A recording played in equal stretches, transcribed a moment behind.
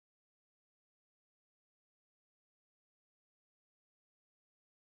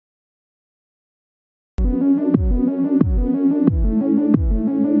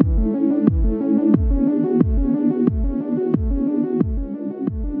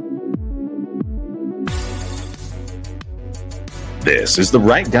This is the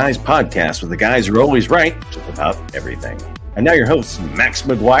Right Guys podcast with the guys who are always right just about everything. And now your hosts, Max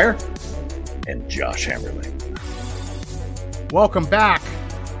McGuire and Josh Hammerling. Welcome back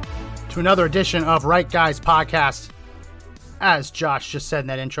to another edition of Right Guys podcast. As Josh just said in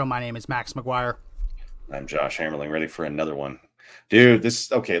that intro, my name is Max McGuire. I'm Josh Hammerling, ready for another one. Dude,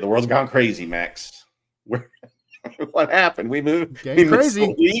 the world's gone crazy, Max. What happened? We missed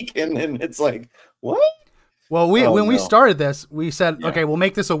a week, and it's like, what? Well, we started this, we said, Yeah. okay, we'll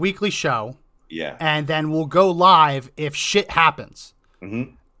make this a weekly show. Yeah. And then we'll go live if shit happens.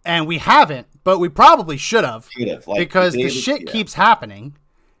 Mm-hmm. And we haven't, but we probably should have. Like, because the shit keeps happening.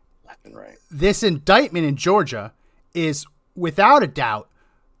 Left and right. This indictment in Georgia is, without a doubt,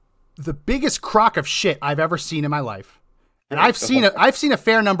 the biggest crock of shit I've ever seen in my life. And I've seen a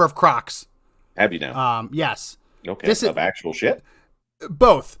fair number of crocks. Have you now? Yes. Okay. This of actual shit?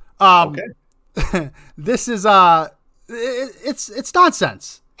 Both. Okay. This is it's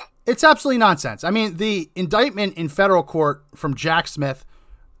nonsense. It's absolutely nonsense. I mean, the indictment in federal court from Jack Smith,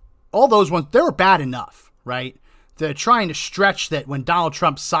 all those ones, they were bad enough, right? They're trying to stretch that when Donald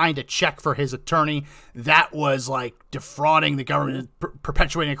Trump signed a check for his attorney, that was like defrauding the government,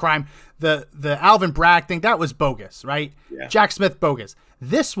 perpetuating a crime. The Alvin Bragg thing, that was bogus, right? Yeah. Jack Smith, bogus.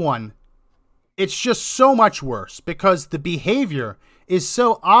 This one, it's just so much worse because the behavior is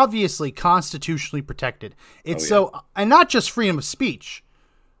so obviously constitutionally protected. It's and not just freedom of speech.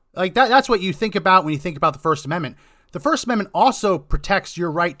 Like that's what you think about when you think about the First Amendment. The First Amendment also protects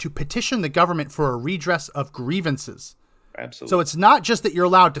your right to petition the government for a redress of grievances. Absolutely. So it's not just that you're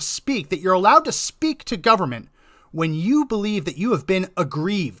allowed to speak, that you're allowed to speak to government when you believe that you have been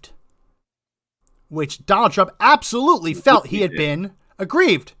aggrieved, which Donald Trump absolutely felt he had been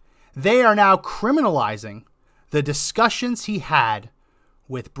aggrieved. They are now criminalizing the discussions he had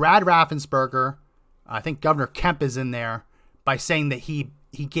with Brad Raffensperger. I think Governor Kemp is in there by saying that he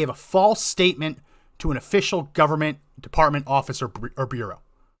gave a false statement to an official government department office or bureau.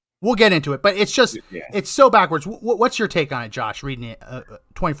 We'll get into it, but it's just, It's so backwards. What's your take on it, Josh, reading it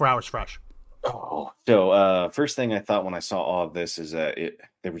 24 hours fresh? So first thing I thought when I saw all of this is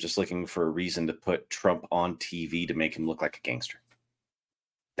they were just looking for a reason to put Trump on TV to make him look like a gangster.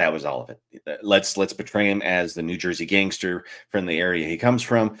 That was all of it. Let's portray him as the New Jersey gangster from the area he comes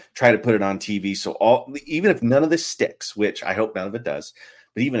from. Try to put it on TV. So even if none of this sticks, which I hope none of it does,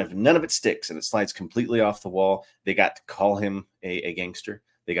 but even if none of it sticks and it slides completely off the wall, they got to call him a gangster.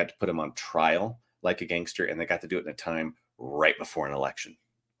 They got to put him on trial like a gangster, and they got to do it in a time right before an election,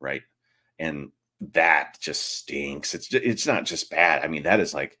 right? And that just stinks. It's not just bad. I mean,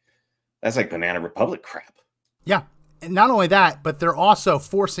 that's like Banana Republic crap. Yeah. And not only that, but they're also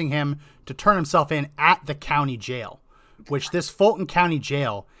forcing him to turn himself in at the county jail, which this Fulton County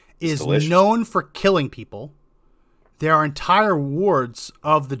Jail is known for killing people. There are entire wards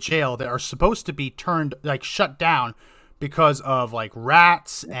of the jail that are supposed to be shut down because of like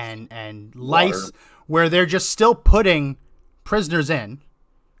rats and lice, where they're just still putting prisoners in.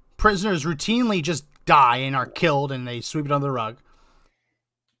 Prisoners routinely just die and are killed, and they sweep it under the rug.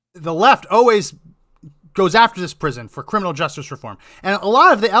 The left always goes after this prison for criminal justice reform. And a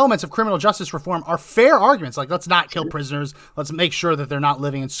lot of the elements of criminal justice reform are fair arguments. Like, let's not kill prisoners. Let's make sure that they're not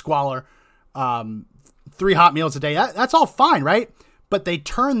living in squalor. 3 hot meals a day. That's all fine, right? But they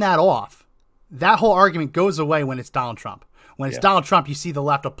turn that off. That whole argument goes away when it's Donald Trump. When it's Donald Trump, you see the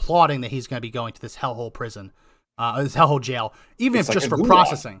left applauding that he's going to be going to this hellhole prison, this hellhole jail, even if just for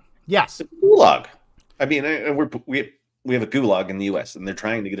processing. Yes. It's a gulag. I mean, we have a gulag in the U.S. and they're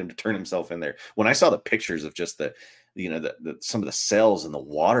trying to get him to turn himself in there. When I saw the pictures of just the some of the cells and the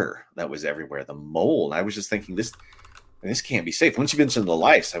water that was everywhere, the mold, I was just thinking this can't be safe. Once you mentioned the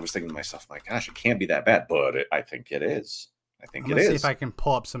lice, I was thinking to myself, my gosh, it can't be that bad, but I think it is. I'm gonna see if I can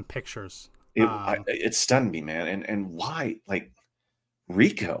pull up some pictures. It stunned me, man. And why, like,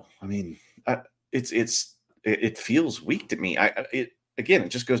 Rico? I mean, it feels weak to me. It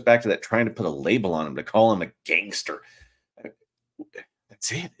just goes back to that trying to put a label on him, to call him a gangster.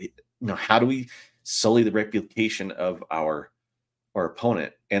 That's it. How do we sully the reputation of our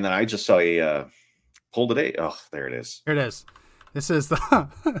opponent? And then I just saw a poll today. Oh, there it is. Here it is. This is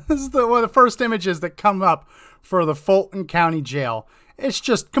one of the first images that come up for the Fulton County Jail. It's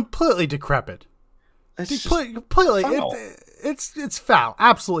just completely decrepit. Completely. Foul. It's foul.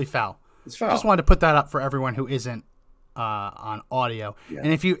 Absolutely foul. It's foul. Just wanted to put that up for everyone who isn't on audio. Yeah.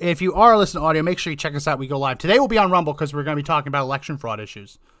 And if you are listening to audio, make sure you check us out. We go live. Today we'll be on Rumble because we're going to be talking about election fraud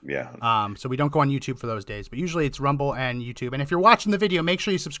issues. Yeah. So we don't go on YouTube for those days, but usually it's Rumble and YouTube. And if you're watching the video, make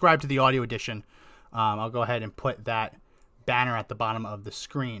sure you subscribe to the audio edition. I'll go ahead and put that banner at the bottom of the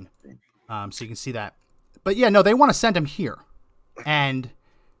screen so you can see that. But yeah, no, they want to send him here. And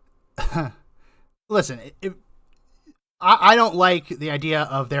listen, I don't like the idea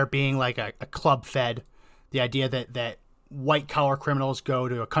of there being like a club fed, the idea that white collar criminals go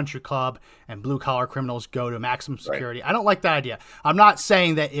to a country club and blue collar criminals go to maximum security. Right. I don't like that idea. I'm not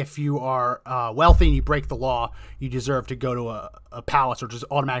saying that if you are wealthy and you break the law, you deserve to go to a palace or just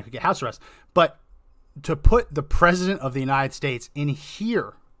automatically get house arrest. But to put the president of the United States in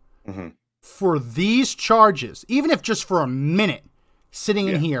here for these charges, even if just for a minute, sitting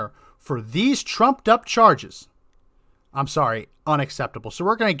in here for these trumped up charges, I'm sorry, unacceptable. So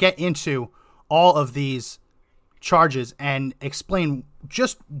we're going to get into all of these charges and explain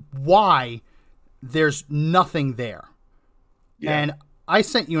just why there's nothing there. Yeah. And I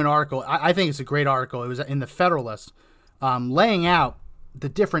sent you an article. I think it's a great article. It was in the Federalist, laying out the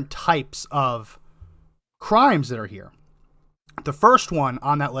different types of crimes that are here. The first one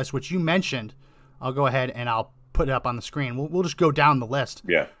on that list, which you mentioned, I'll go ahead and I'll put it up on the screen. We'll just go down the list.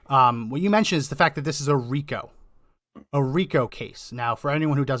 Yeah. What you mentioned is the fact that this is a RICO case. Now, for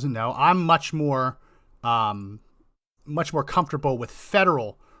anyone who doesn't know, I'm much more comfortable with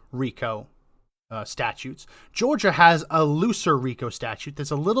federal RICO statutes. Georgia has a looser RICO statute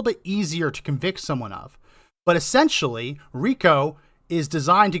that's a little bit easier to convict someone of. But essentially, RICO is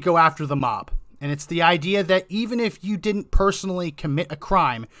designed to go after the mob. And it's the idea that even if you didn't personally commit a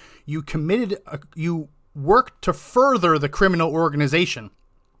crime, you worked to further the criminal organization.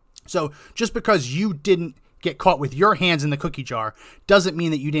 So just because you didn't get caught with your hands in the cookie jar doesn't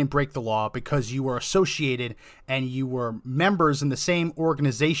mean that you didn't break the law, because you were associated and you were members in the same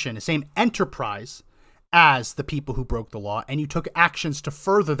organization, the same enterprise as the people who broke the law, and you took actions to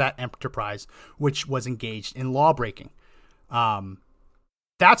further that enterprise, which was engaged in law breaking.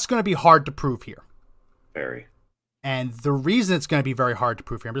 That's going to be hard to prove here. Very. And the reason it's going to be very hard to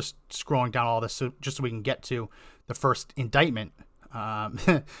prove here, I'm just scrolling down all this just so we can get to the first indictment. And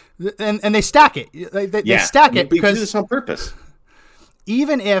they stack it. They stack it because they do this on purpose.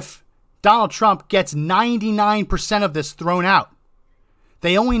 Even if Donald Trump gets 99% of this thrown out,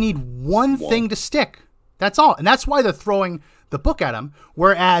 they only need one thing to stick. That's all. And that's why they're throwing the book at him.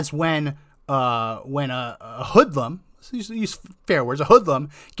 Whereas when a hoodlum, use fair words, a hoodlum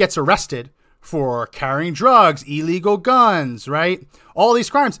gets arrested for carrying drugs, illegal guns, right? All these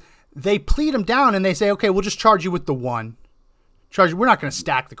crimes, they plead him down and they say, okay, we'll just charge you with the one. We're not going to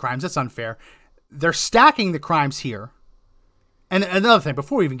stack the crimes. That's unfair. They're stacking the crimes here. And another thing,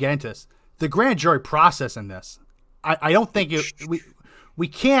 before we even get into this, the grand jury process in this, I don't think we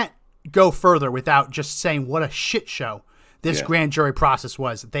can't go further without just saying what a shit show this grand jury process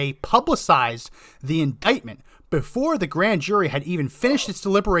was. They publicized the indictment before the grand jury had even finished its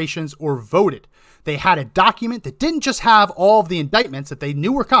deliberations or voted. They had a document that didn't just have all of the indictments that they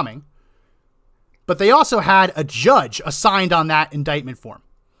knew were coming, but they also had a judge assigned on that indictment form.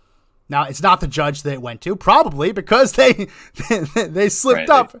 Now, it's not the judge that it went to, probably because they slipped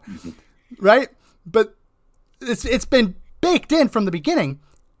up, right? But it's been baked in from the beginning.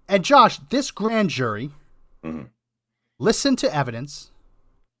 And Josh, this grand jury listened to evidence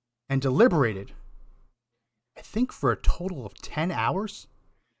and deliberated, I think, for a total of 10 hours.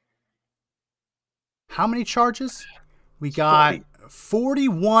 How many charges? We got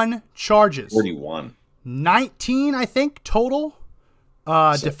 41 charges. 41. 19, I think, total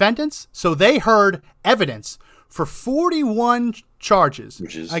defendants. So they heard evidence for 41 charges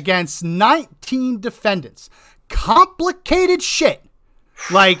against 19 defendants. Complicated shit.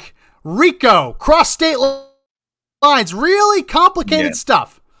 Like RICO, cross state lines, really complicated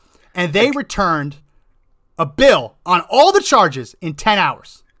stuff. And they returned a bill on all the charges in 10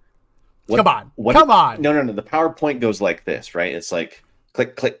 hours. Come on. No. The PowerPoint goes like this, right? It's like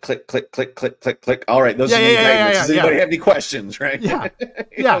click, click, click, click, click, click, click, click. All right, those are the indictments. Does anybody have any questions, right? Yeah.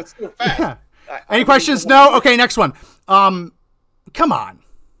 It's so fast. Yeah. Any questions? No? Okay, next one. Come on.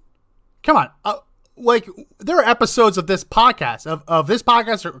 Like, there are episodes of this podcast, of this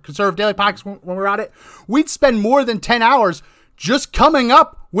podcast or Conservative Daily Podcast when we're at it. We'd spend more than 10 hours just coming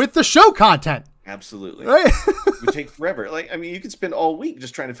up with the show content. Absolutely. Right? It would take forever. You could spend all week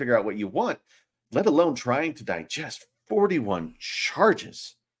just trying to figure out what you want, let alone trying to digest 41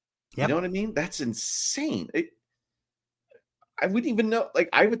 charges. Yep. You know what I mean? That's insane. I wouldn't even know.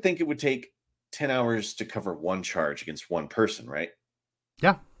 I would think it would take 10 hours to cover one charge against one person, right?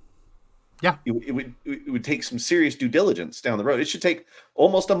 Yeah. Yeah. It would take some serious due diligence down the road. It should take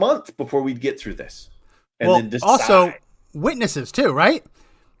almost a month before we'd get through this. And then decide. Also witnesses too, right?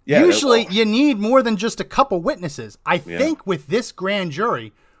 Yeah, usually you need more than just a couple witnesses. I think with this grand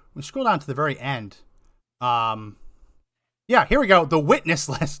jury, we scroll down to the very end. Here we go. The witness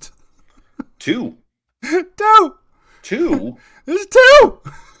list. Two. Two? There's two!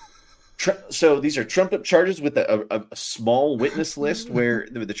 So these are trumped up charges with a small witness list where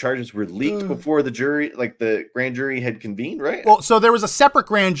the charges were leaked before the jury, like the grand jury had convened, right? Well, so there was a separate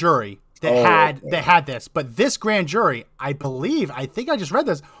grand jury that had this, but this grand jury, I think I just read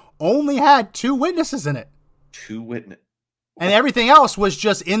this, only had two witnesses in it. Two witnesses. And everything else was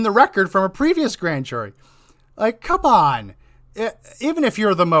just in the record from a previous grand jury. Like, come on. Even if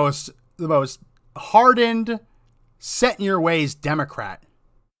you're the most hardened, set in your ways Democrat,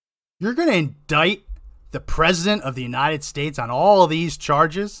 you're going to indict the president of the United States on all of these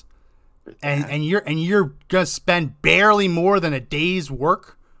charges, and you're going to spend barely more than a day's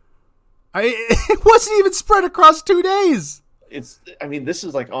work. It wasn't even spread across 2 days. This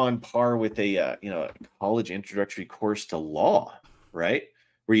is like on par with a college introductory course to law, right?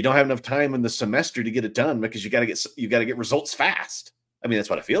 Where you don't have enough time in the semester to get it done because you got to get results fast. I mean,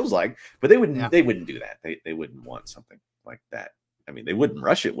 that's what it feels like. But they wouldn't do that. They wouldn't want something like that. I mean, they wouldn't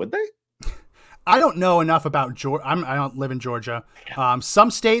rush it, would they? I don't know enough about Georgia. I don't live in Georgia.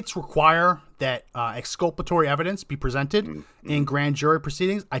 Some states require that exculpatory evidence be presented in grand jury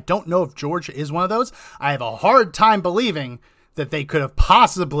proceedings. I don't know if Georgia is one of those. I have a hard time believing that they could have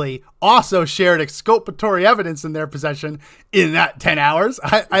possibly also shared exculpatory evidence in their possession in that 10 hours.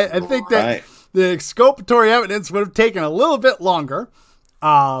 I think that the exculpatory evidence would have taken a little bit longer.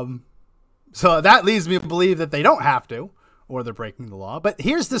 So that leads me to believe that they don't have to, or they're breaking the law. But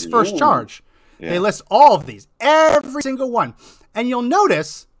here's this first charge. Yeah. They list all of these, every single one. And you'll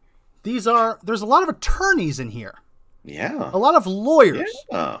notice there's a lot of attorneys in here. Yeah. A lot of lawyers.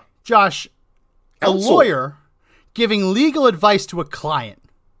 Yeah. Josh, a lawyer giving legal advice to a client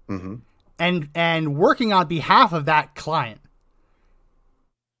and working on behalf of that client.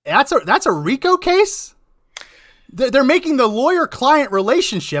 That's a RICO case? They're making the lawyer-client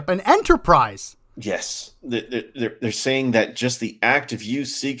relationship an enterprise. Yes. They're saying that just the act of you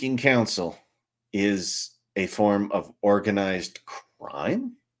seeking counsel is a form of organized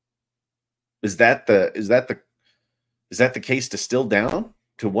crime? Is that the case distilled down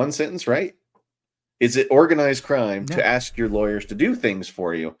to one sentence, right? Is it organized crime to ask your lawyers to do things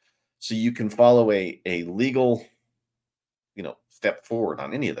for you so you can follow a legal, step forward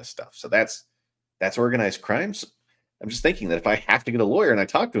on any of this stuff? So that's organized crime. So I'm just thinking that if I have to get a lawyer and I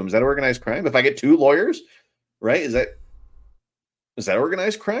talk to him, is that organized crime? If I get two lawyers, right? Is that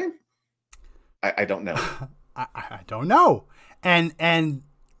organized crime? I don't know. I don't know. And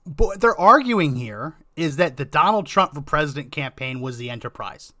what they're arguing here is that the Donald Trump for president campaign was the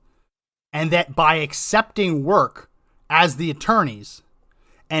enterprise. And that by accepting work as the attorneys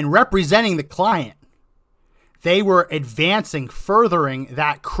and representing the client, they were furthering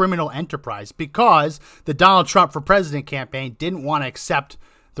that criminal enterprise because the Donald Trump for president campaign didn't want to accept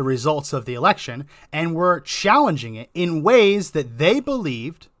the results of the election and were challenging it in ways that they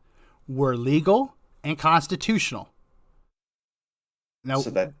believed were legal and constitutional. Now, so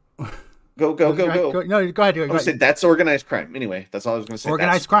that go. No, go ahead. I said that's organized crime. Anyway, that's all I was going to say.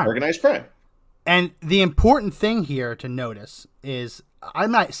 Organized crime. Organized crime. And the important thing here to notice is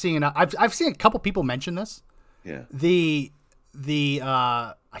I'm not seeing enough. I've seen a couple people mention this. Yeah. The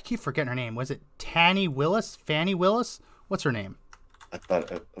I keep forgetting her name. Was it Fannie Willis? What's her name? I thought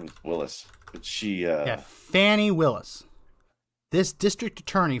it was Willis. But she Fannie Willis. This district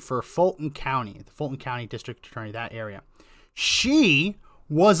attorney for Fulton County, the Fulton County district attorney, that area. She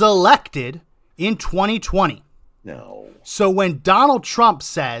was elected in 2020. No. So when Donald Trump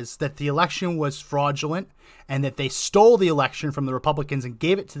says that the election was fraudulent and that they stole the election from the Republicans and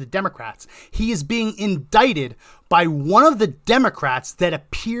gave it to the Democrats, he is being indicted by one of the Democrats that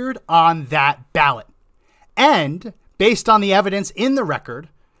appeared on that ballot. And based on the evidence in the record,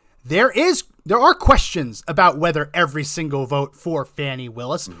 there are questions about whether every single vote for Fannie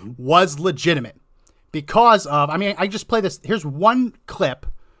Willis was legitimate because of, I just play this. Here's one clip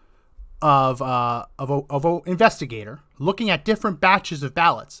of an investigator looking at different batches of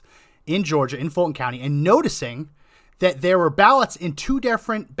ballots in Georgia, in Fulton County, and noticing that there were ballots in two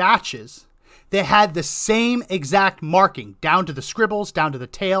different batches that had the same exact marking, down to the scribbles, down to the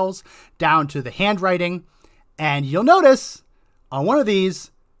tails, down to the handwriting. And you'll notice on one of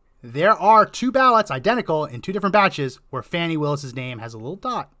these, there are two ballots identical in two different batches where Fannie Willis's name has a little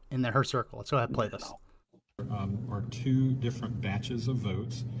dot in her circle. Let's go ahead and play this. Are two different batches of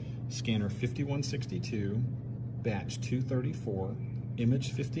votes. Scanner 5162, batch 234,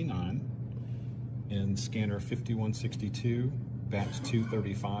 image 59, and scanner 5162, batch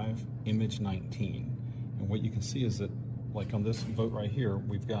 235, image 19. And what you can see is that, like on this vote right here,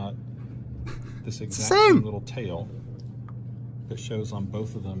 we've got this exact same little tail that shows on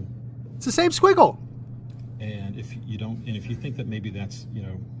both of them. It's the same squiggle. And if you don't, and if you think that maybe that's,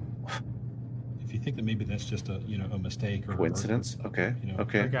 if you think that maybe that's just a, a mistake or coincidence, okay,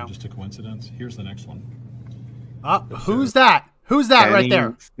 okay, just a coincidence, here's the next one. Who's that? Who's that right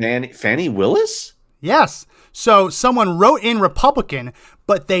there? Fannie Willis? Yes. So someone wrote in Republican,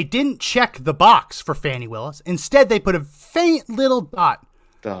 but they didn't check the box for Fannie Willis. Instead, they put a faint little dot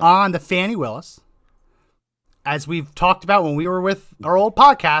on the Fannie Willis. As we've talked about when we were with our old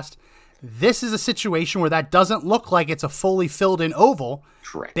podcast, this is a situation where that doesn't look like it's a fully filled in oval.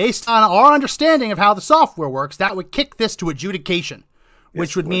 Correct. Based on our understanding of how the software works, that would kick this to adjudication,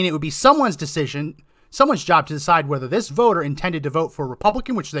 which would mean it would be someone's decision, someone's job to decide whether this voter intended to vote for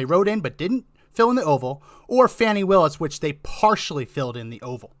Republican, which they wrote in but didn't fill in the oval, or Fannie Willis, which they partially filled in the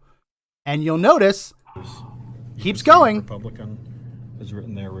oval. And you'll notice, keeps going. Republican is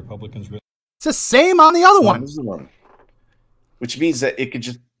written there. Republicans written. It's the same on the other one. Which means that it could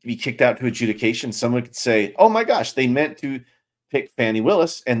just be kicked out to adjudication. Someone could say, oh my gosh, they meant to pick Fannie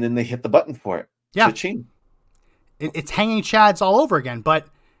Willis, and then they hit the button for it. Yeah. Cha-ching. It's hanging chads all over again, but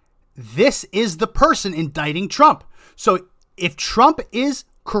this is the person indicting Trump. So if Trump is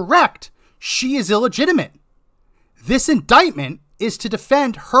correct, she is illegitimate. This indictment is to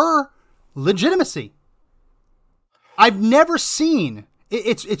defend her legitimacy. I've never seen,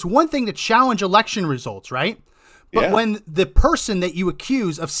 it's one thing to challenge election results, right? But when the person that you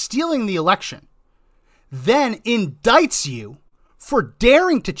accuse of stealing the election then indicts you for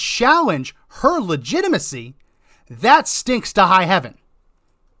daring to challenge her legitimacy, that stinks to high heaven.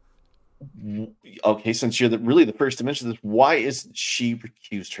 Okay, since you're really the first to mention this, why isn't she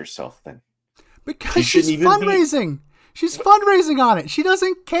recused herself then? Because she's fundraising. She's fundraising on it. She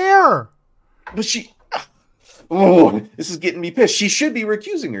doesn't care. But this is getting me pissed. She should be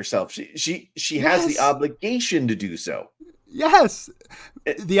recusing herself. She has the obligation to do so. Yes.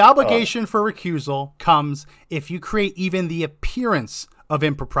 The obligation for recusal comes if you create even the appearance of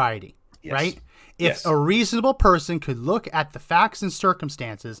impropriety, right? If a reasonable person could look at the facts and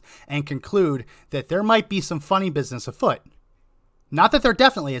circumstances and conclude that there might be some funny business afoot. Not that there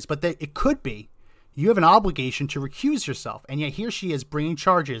definitely is, but that it could be. You have an obligation to recuse yourself. And yet here she is bringing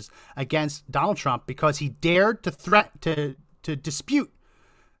charges against Donald Trump because he dared to dispute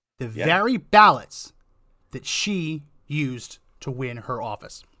the very ballots that she used to win her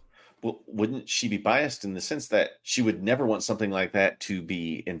office. Well, wouldn't she be biased in the sense that she would never want something like that to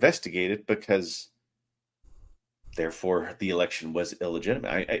be investigated because therefore the election was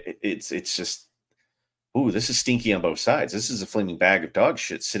illegitimate? It's just, this is stinky on both sides. This is a flaming bag of dog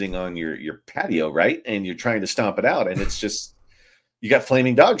shit sitting on your patio, right? And you're trying to stomp it out, and it's just, you got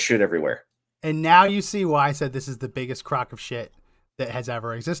flaming dog shit everywhere. And now you see why I said this is the biggest crock of shit that has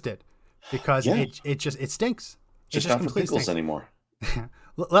ever existed, because it stinks. Just not for pickles anymore.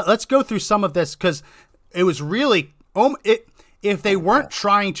 Let's go through some of this, because it was really if they weren't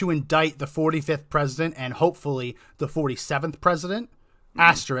trying to indict the 45th president and hopefully the 47th president,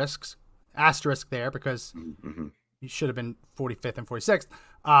 asterisk there, because you should have been 45th and 46th.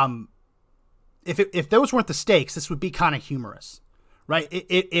 If those weren't the stakes, this would be kind of humorous, right?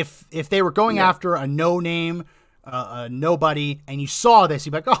 If they were going after a no name, a nobody, and you saw this,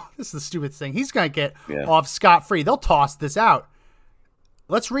 you'd be like, oh, this is the stupidest thing. He's going to get off scot-free. They'll toss this out.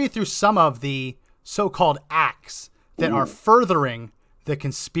 Let's read through some of the so-called acts that are furthering the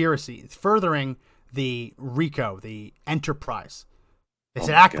conspiracy, furthering the RICO, the enterprise. They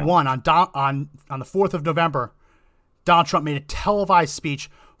said Act 1 on the 4th of November, Donald Trump made a televised speech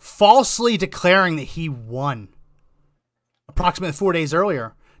falsely declaring that he won. Approximately 4 days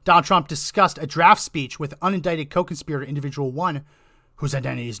earlier, Donald Trump discussed a draft speech with unindicted co-conspirator Individual 1, whose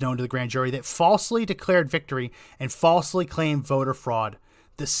identity is known to the grand jury, that falsely declared victory and falsely claimed voter fraud.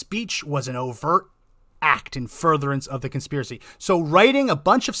 The speech was an overt act in furtherance of the conspiracy. So writing a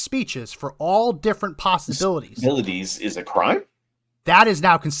bunch of speeches for all different possibilities is a crime? That is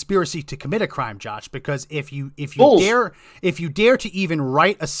now conspiracy to commit a crime, Josh, because if you dare to even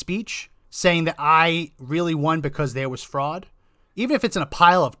write a speech saying that I really won because there was fraud, even if it's in a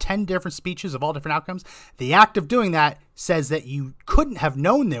pile of 10 different speeches of all different outcomes, the act of doing that says that you couldn't have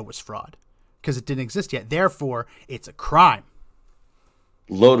known there was fraud because it didn't exist yet. Therefore, it's a crime.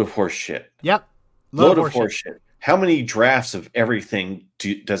 Load of horse shit. Yep. Load of horse shit. How many drafts of everything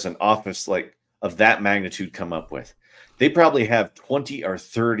does an office like of that magnitude come up with? They probably have 20 or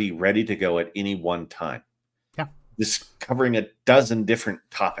 30 ready to go at any one time. Yeah. Just covering a dozen different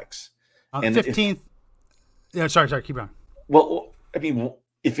topics. And 15th. Sorry, keep going. Well, I mean,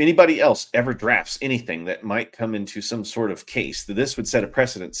 if anybody else ever drafts anything that might come into some sort of case, this would set a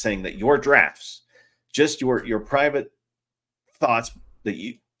precedent saying that your drafts, just your private thoughts that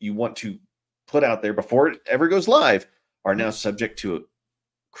you want to put out there before it ever goes live are now subject to a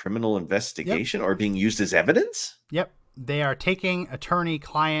criminal investigation or being used as evidence? Yep. They are taking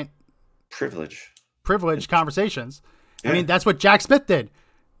attorney-client privilege conversations. Yeah. I mean, that's what Jack Smith did.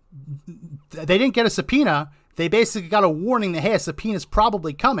 They didn't get a subpoena. They basically got a warning that, hey, a subpoena is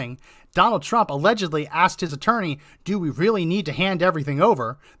probably coming. Donald Trump allegedly asked his attorney, do we really need to hand everything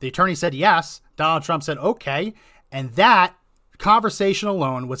over? The attorney said yes. Donald Trump said, okay. And that conversation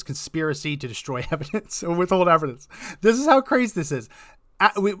alone was conspiracy to destroy evidence or withhold evidence. This is how crazy this is.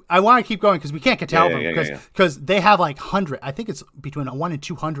 I want to keep going because we can't get to all of them because they have like 100. I think it's between 1 and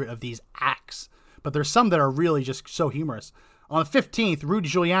 200 of these acts. But there's some that are really just so humorous. On the 15th, Rudy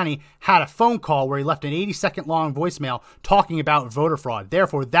Giuliani had a phone call where he left an 80-second long voicemail talking about voter fraud.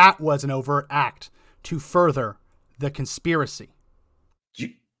 Therefore, that was an overt act to further the conspiracy.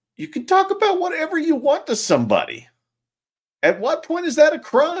 You can talk about whatever you want to somebody. At what point is that a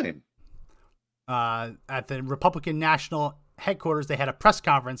crime? At the Republican National Headquarters, they had a press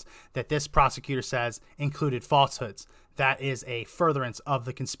conference that this prosecutor says included falsehoods. That is a furtherance of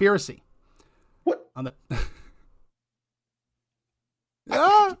the conspiracy. What? On the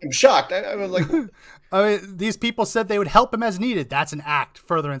I'm shocked. I was like, I mean, these people said they would help him as needed. That's an act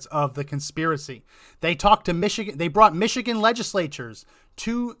furtherance of the conspiracy. They talked to Michigan. They brought Michigan legislatures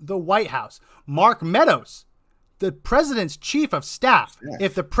to the White House. Mark Meadows, the president's chief of staff. Yes.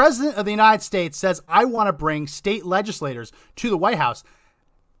 If the president of the United States says, I want to bring state legislators to the White House,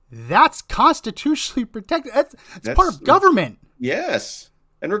 that's constitutionally protected. That's part of government. Yes.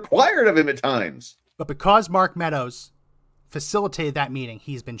 And required of him at times. But because Mark Meadows facilitated that meeting,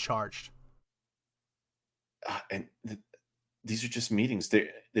 he's been charged. These are just meetings.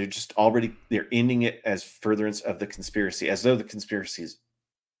 They're just already, they're ending it as furtherance of the conspiracy, as though the conspiracy is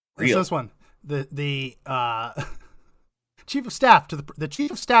real. This one, the chief of staff to the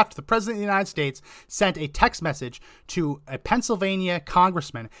chief of staff to the president of the United States sent a text message to a Pennsylvania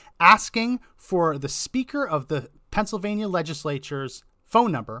congressman asking for the speaker of the Pennsylvania legislature's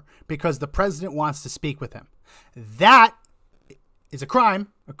phone number because the president wants to speak with him. That is a crime,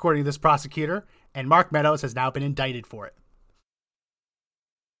 according to this prosecutor, and Mark Meadows has now been indicted for it.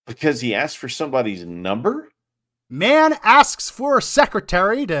 Because he asked for somebody's number? Man asks for a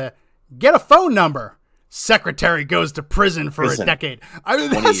secretary to get a phone number. Secretary goes to prison for a decade. I mean,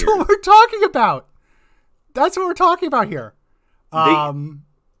 that's what we're talking about. That's what we're talking about here. The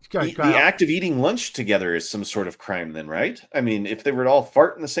act of eating lunch together is some sort of crime then, right? I mean, if they were to all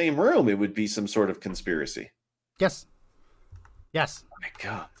fart in the same room, it would be some sort of conspiracy. Yes. Yes. Oh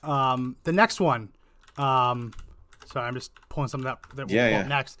my God. The next one. Sorry, I'm just pulling something up that we'll pull up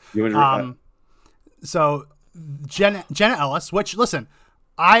next. So Jenna Ellis, which, listen,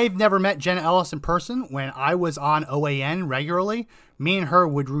 I've never met Jenna Ellis in person. When I was on OAN regularly, me and her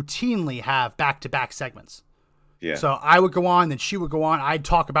would routinely have back-to-back segments. Yeah. So I would go on, then she would go on. I'd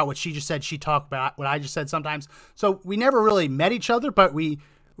talk about what she just said. She'd talk about what I just said sometimes. So we never really met each other, but we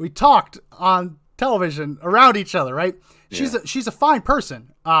talked on television around each other, right? Yeah. She's a fine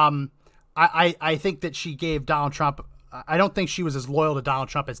person. I think that she gave Donald Trump, I don't think she was as loyal to Donald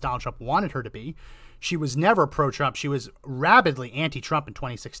Trump as Donald Trump wanted her to be. She was never pro-Trump. She was rabidly anti-Trump in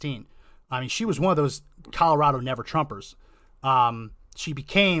 2016. I mean, she was one of those Colorado never-Trumpers. She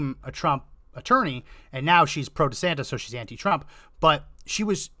became a Trump attorney, and now she's pro-DeSantis, so she's anti-Trump. But she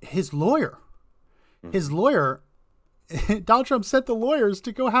was his lawyer. Mm-hmm. His lawyer, Donald Trump sent the lawyers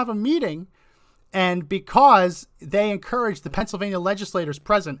to go have a meeting, and because they encouraged the Pennsylvania legislators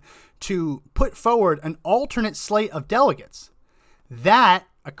present to put forward an alternate slate of delegates, that,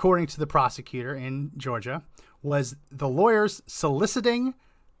 according to the prosecutor in Georgia, was the lawyers soliciting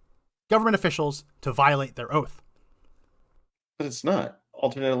government officials to violate their oath. But it's not.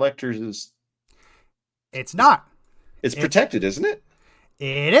 Alternate electors is... It's not. It's protected, isn't it?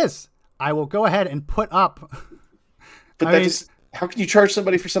 It is. I will go ahead and put up... But how can you charge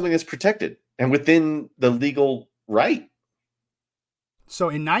somebody for something that's protected and within the legal right? So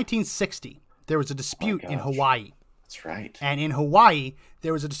in 1960, there was a dispute in Hawaii. That's right. And in Hawaii,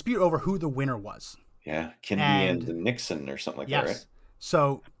 there was a dispute over who the winner was. Yeah, Kennedy and Nixon or something like that, right?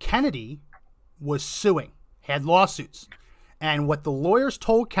 So Kennedy was suing, had lawsuits. And what the lawyers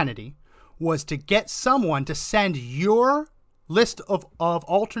told Kennedy was to get someone to send your list of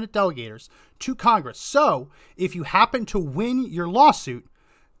alternate delegators to Congress. So if you happen to win your lawsuit,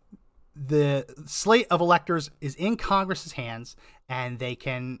 the slate of electors is in Congress's hands and they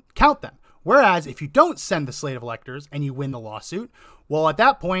can count them. Whereas if you don't send the slate of electors and you win the lawsuit, well, at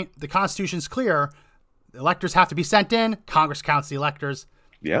that point, the Constitution's clear. The electors have to be sent in. Congress counts the electors.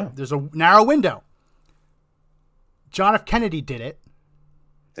 Yeah. There's a narrow window. John F. Kennedy did it.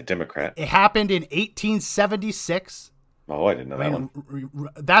 The Democrat. It happened in 1876. Oh, I didn't know that one.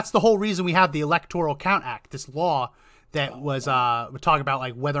 That's the whole reason we have the Electoral Count Act, this law that was we're talking about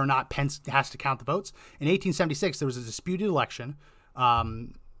like whether or not Pence has to count the votes. In 1876, there was a disputed election.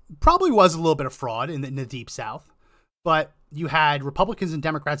 Probably was a little bit of fraud in the Deep South, but you had Republicans and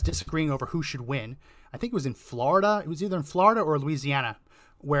Democrats disagreeing over who should win. I think it was in Florida. It was either in Florida or Louisiana,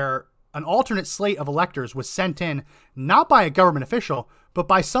 where an alternate slate of electors was sent in not by a government official, but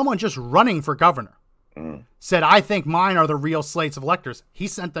by someone just running for governor. Said, I think mine are the real slates of electors. He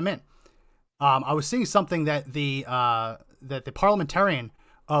sent them in. I was seeing something that the parliamentarian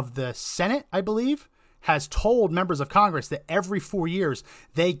of the Senate, I believe, has told members of Congress that every 4 years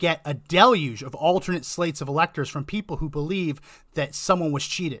they get a deluge of alternate slates of electors from people who believe that someone was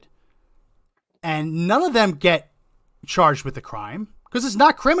cheated. And none of them get charged with the crime because it's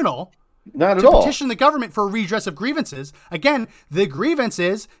not criminal. Not at all. Petition the government for a redress of grievances. Again, the grievance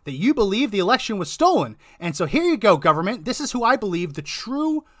is that you believe the election was stolen. And so here you go, government. This is who I believe the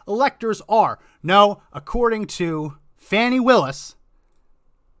true electors are. No, according to Fannie Willis,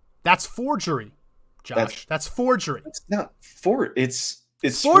 that's forgery, Josh. That's forgery. It's not it's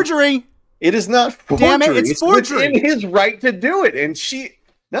forgery. It is not forgery. Damn it, it's forgery. Within his right to do it. And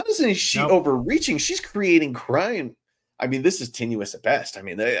not only is she overreaching, she's creating crime. I mean, this is tenuous at best. I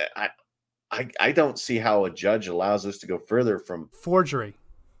mean, I don't see how a judge allows us to go further from forgery.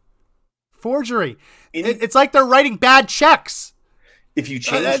 It's like they're writing bad checks. If you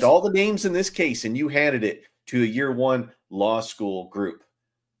changed all the names in this case and you handed it to a year one law school group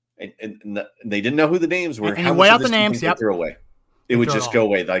and they didn't know who the names were, and you weigh out the names, throw away. It would just go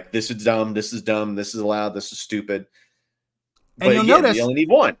away. Like, this is dumb, this is allowed, this is stupid. And but you'll again, notice you only need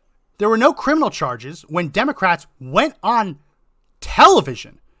one. There were no criminal charges when Democrats went on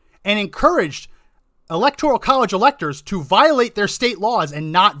television and encouraged Electoral College electors to violate their state laws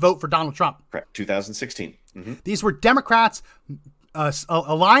and not vote for Donald Trump. Correct. 2016. Mm-hmm. These were Democrats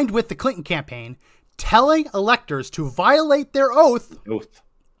aligned with the Clinton campaign, telling electors to violate their oath,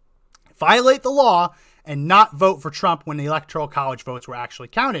 violate the law, and not vote for Trump when the Electoral College votes were actually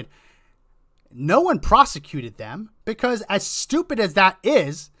counted. No one prosecuted them because, as stupid as that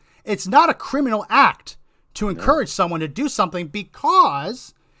is, it's not a criminal act to encourage someone to do something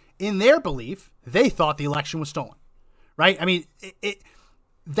because, in their belief, they thought the election was stolen, right? I mean,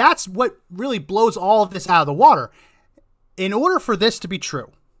 that's what really blows all of this out of the water. In order for this to be true,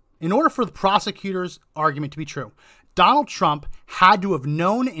 in order for the prosecutor's argument to be true, Donald Trump had to have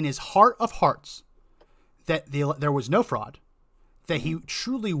known in his heart of hearts that there was no fraud, that he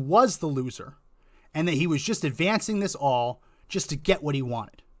truly was the loser, and that he was just advancing this all just to get what he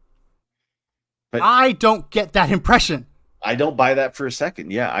wanted. But I don't get that impression. I don't buy that for a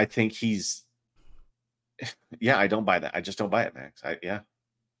second. Yeah, I think I don't buy that. I just don't buy it, Max.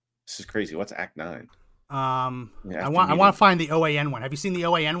 This is crazy. What's Act 9? I want to find the OAN one. Have you seen the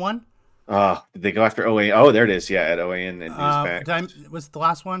OAN one? Did they go after OAN? Oh, there it is. Yeah, at OAN and Newsmax. Was it the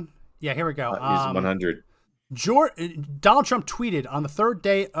last one? Yeah, here we go. News 100. Donald Trump tweeted on the 3rd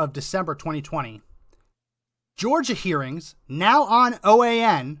day of December 2020, Georgia hearings now on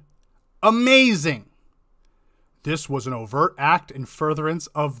OAN. Amazing. This was an overt act in furtherance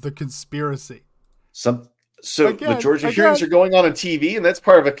of the conspiracy. The Georgia hearings are going on TV, and that's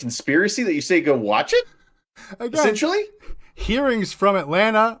part of a conspiracy that you say go watch it? Essentially? Hearings from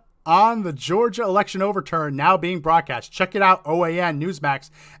Atlanta on the Georgia election overturn now being broadcast. Check it out, OAN,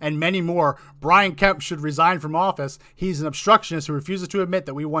 Newsmax, and many more. Brian Kemp should resign from office. He's an obstructionist who refuses to admit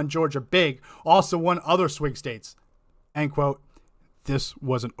that we won Georgia big, also won other swing states. End quote. This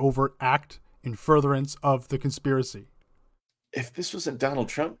was an overt act in furtherance of the conspiracy. If this wasn't Donald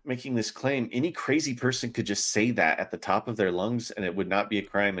Trump making this claim, any crazy person could just say that at the top of their lungs and it would not be a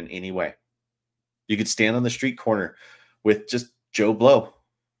crime in any way. You could stand on the street corner with just Joe Blow.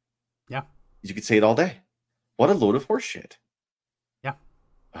 Yeah. You could say it all day. What a load of horseshit. Yeah.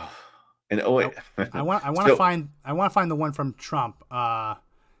 And I want to find the one from Trump.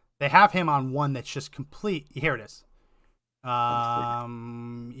 They have him on one that's just complete. Here it is.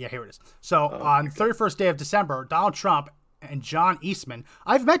 Here it is. So on 31st day of December, Donald Trump and John Eastman.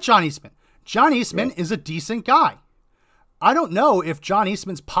 I've met John Eastman. John Eastman is a decent guy. I don't know if John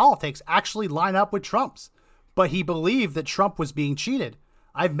Eastman's politics actually line up with Trump's, but he believed that Trump was being cheated.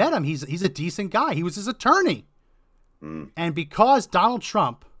 I've met him. He's a decent guy. He was his attorney. And because Donald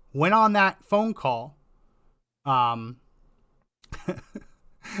Trump went on that phone call, and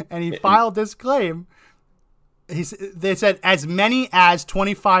he filed this claim, They said as many as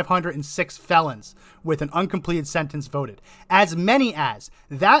 2,506 felons with an uncompleted sentence voted. As many as.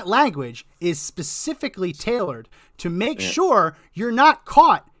 That language is specifically tailored to make sure you're not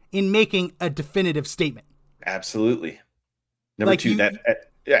caught in making a definitive statement. Absolutely. Number two, that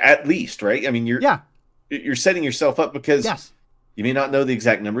at least, right? I mean, you're setting yourself up because you may not know the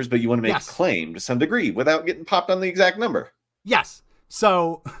exact numbers, but you want to make a claim to some degree without getting popped on the exact number. Yes.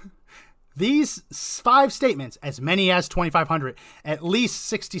 So these 5 statements, as many as 2,500, at least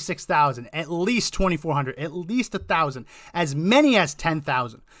 66,000, at least 2,400, at least 1,000, as many as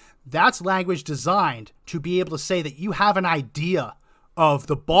 10,000. That's language designed to be able to say that you have an idea of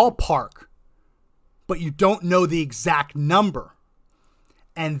the ballpark, but you don't know the exact number.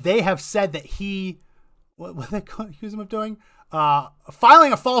 And they have said that what they accuse him of doing?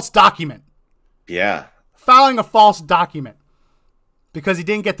 Filing a false document. Yeah. Filing a false document. Because he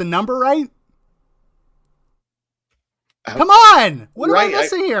didn't get the number right? Come on! What am I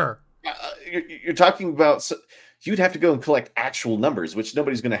missing here? You're talking about... You'd have to go and collect actual numbers, which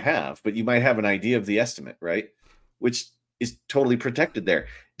nobody's going to have, but you might have an idea of the estimate, right? Which is totally protected there.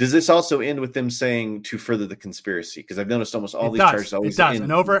 Does this also end with them saying to further the conspiracy? Because I've noticed almost all these charges always end.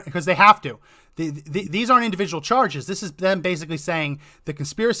 And over, because they have to. These aren't individual charges. This is them basically saying the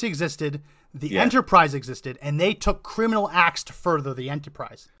conspiracy existed, the enterprise existed, and they took criminal acts to further the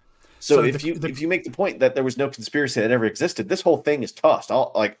enterprise. So if you make the point that there was no conspiracy that ever existed, this whole thing is tossed.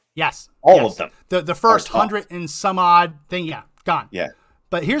 All of them. The first 100 and some odd thing, gone. Yeah.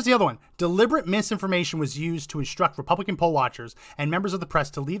 But here's the other one. Deliberate misinformation was used to instruct Republican poll watchers and members of the press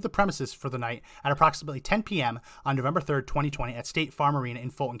to leave the premises for the night at approximately 10 p.m. on November 3rd, 2020 at State Farm Arena in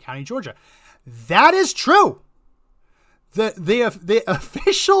Fulton County, Georgia. That is true. The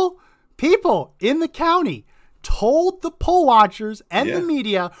official people in the county told the poll watchers and the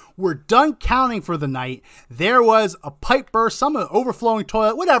media we're done counting for the night. There was a pipe burst, some overflowing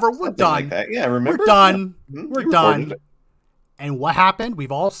toilet, whatever. We're done. Like that. Yeah, remember? We're done. Yeah. We're done. And what happened?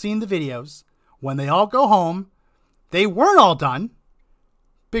 We've all seen the videos. When they all go home, they weren't all done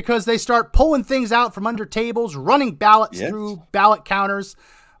because they start pulling things out from under tables, running ballots through ballot counters,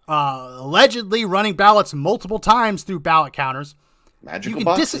 allegedly running ballots multiple times through ballot counters. Magical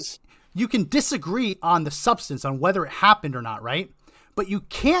boxes. You can disagree on the substance, on whether it happened or not, right? But you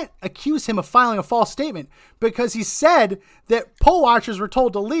can't accuse him of filing a false statement because he said that poll watchers were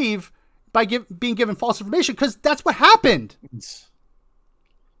told to leave by being given false information, because that's what happened.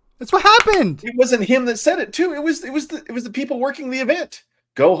 That's what happened. It wasn't him that said it too. It was the people working the event.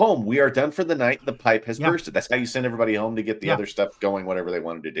 Go home. We are done for the night. The pipe has bursted. That's how you send everybody home to get the other stuff going, whatever they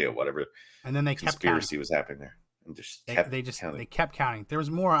wanted to do, whatever. And then they kept conspiracy was happening there. And they kept counting. There was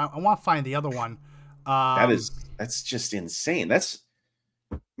more. I want to find the other one. That's just insane. That's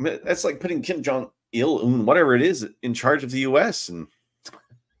like putting Kim Jong-il, whatever it is, in charge of the U.S. and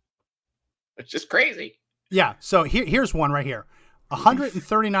it's just crazy. Yeah. So here's one right here.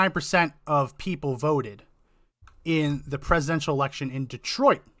 139% of people voted in the presidential election in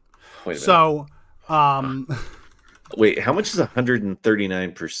Detroit. Wait a minute. Wait, how much is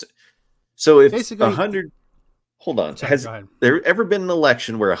 139%? So if basically 100, hold on. Has there ever been an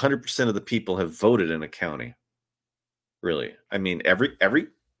election where 100% of the people have voted in a county? Really? I mean, everybody?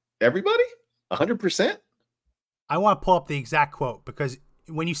 100%? I want to pull up the exact quote because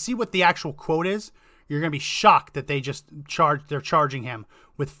when you see what the actual quote is, you're going to be shocked that they're charging him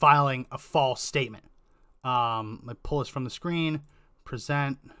with filing a false statement. Let me pull this from the screen.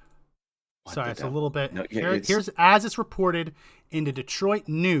 Present. Sorry, it's a little bit. No, here's as it's reported in the Detroit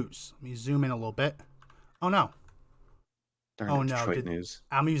News. Let me zoom in a little bit. Oh no. Darn Detroit News.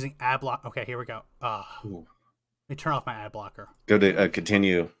 I'm using ad block. Okay, here we go. Let me turn off my ad blocker. Go to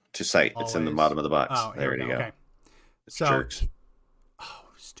continue to site. Always. It's in the bottom of the box. Oh, there you go. Okay. So jerks.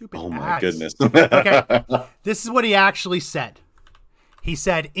 Stupid. Oh my goodness. Okay. This is what he actually said. He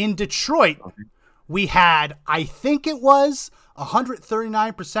said, in Detroit, we had, I think it was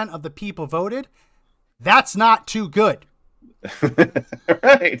 139% of the people voted. That's not too good.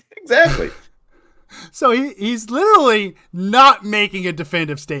 Right. Exactly. So he's literally not making a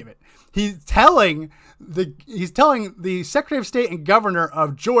definitive statement. He's telling the Secretary of State and Governor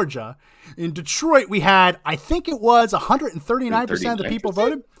of Georgia, in Detroit, we had, I think it was 139% of the people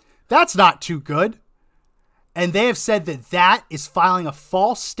voted. That's not too good. And they have said that is filing a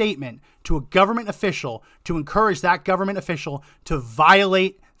false statement to a government official to encourage that government official to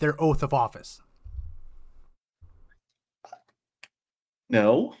violate their oath of office.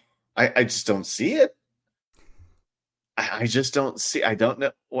 No, I just don't see it. I just don't see. I don't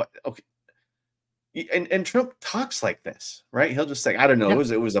know what. Okay. And Trump talks like this, right? He'll just say, "I don't know.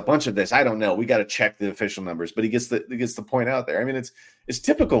 Yeah. It was a bunch of this. I don't know. We got to check the official numbers." But he gets the point out there. I mean, it's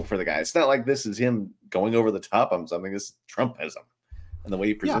typical for the guy. It's not like this is him going over the top on something. This is Trumpism and the way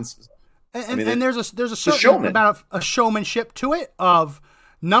he presents himself. And there's a certain amount of a showmanship to it. Of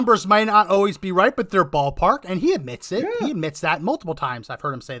numbers might not always be right, but they're ballpark, and he admits it. Yeah. He admits that multiple times. I've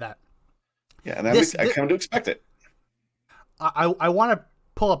heard him say that. Yeah, and I come to expect it. I want to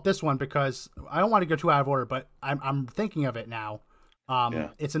pull up this one because I don't want to go too out of order, but I'm thinking of it now.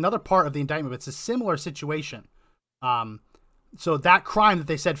 It's another part of the indictment, but it's a similar situation. So that crime that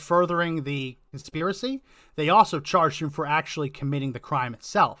they said furthering the conspiracy, they also charged him for actually committing the crime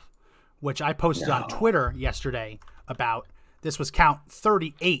itself, which I posted on Twitter yesterday about. This was count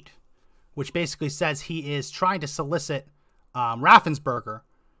 38, which basically says he is trying to solicit Raffensperger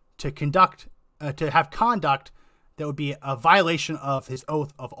to have conduct that would be a violation of his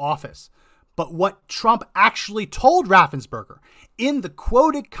oath of office. But what Trump actually told Raffensperger in the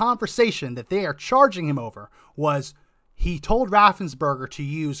quoted conversation that they are charging him over was he told Raffensperger to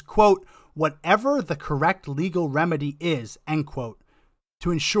use, quote, whatever the correct legal remedy is, end quote, to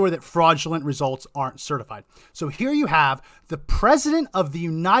ensure that fraudulent results aren't certified. So here you have the president of the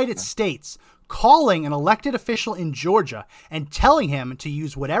United States calling an elected official in Georgia and telling him to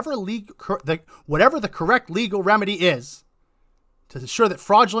use whatever the correct legal remedy is to ensure that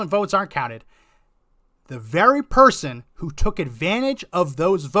fraudulent votes aren't counted. The very person who took advantage of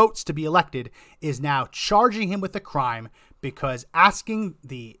those votes to be elected is now charging him with a crime because asking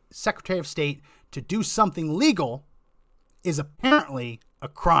the Secretary of State to do something legal is apparently a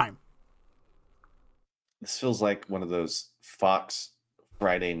crime. This feels like one of those Fox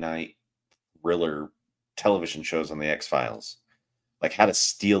Friday night thriller television shows on the X-Files, like how to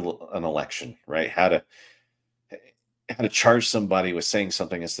steal an election, right? How to charge somebody with saying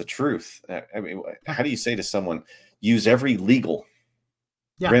something as the truth. I mean, how do you say to someone, use every legal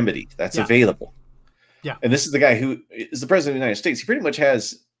remedy that's available? Yeah. And this is the guy who is the president of the United States. He pretty much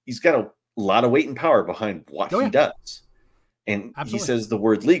he's got a lot of weight and power behind what he does. And he says the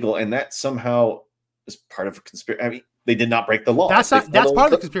word legal, and that somehow is part of a conspiracy. I mean, they did not break the law. That's part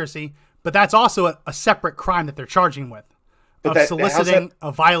of the conspiracy, but that's also a separate crime that they're charging with. Of soliciting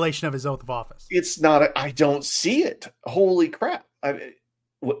a violation of his oath of office. It's not. I don't see it. Holy crap.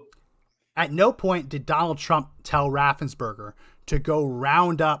 At no point did Donald Trump tell Raffensperger to go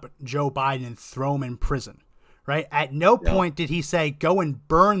round up Joe Biden and throw him in prison, right? At no point did he say, go and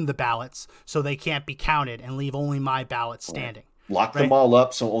burn the ballots so they can't be counted and leave only my ballot standing. Lock them all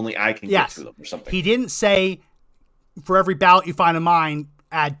up so only I can get to them or something. He didn't say, for every ballot you find of mine,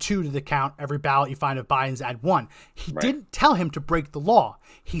 add 2 to the count. Every ballot you find of Biden's, add 1. He didn't tell him to break the law.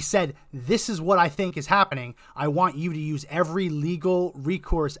 He said, this is what I think is happening. I want you to use every legal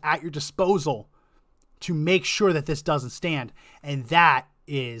recourse at your disposal to make sure that this doesn't stand. And that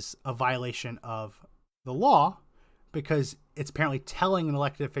is a violation of the law because it's apparently telling an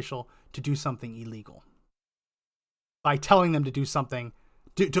elected official to do something illegal. By telling them to do something,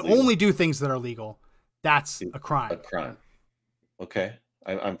 to only do things that are legal, that's a crime. A crime. Okay.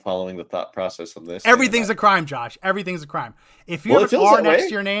 I'm following the thought process of this. Everything's a crime, Josh. Everything's a crime. If you have an R next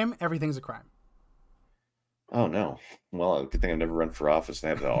to your name, everything's a crime. Oh, no. Well, good thing I've never run for office and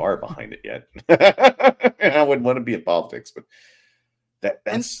have the R behind it yet. I wouldn't want to be in politics, but that's...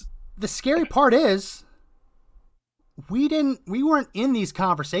 And the scary part is we weren't in these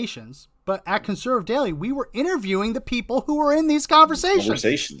conversations, but at Conservative Daily, we were interviewing the people who were in these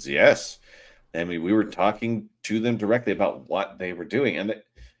conversations. Yes. I mean, we were talking to them directly about what they were doing. And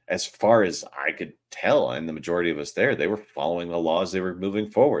as far as I could tell, and the majority of us there, they were following the laws. They were moving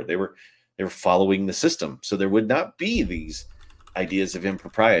forward. They were following the system. So there would not be these ideas of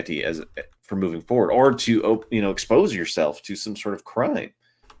impropriety for moving forward or to, expose yourself to some sort of crime,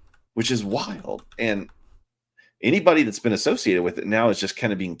 which is wild. And anybody that's been associated with it now is just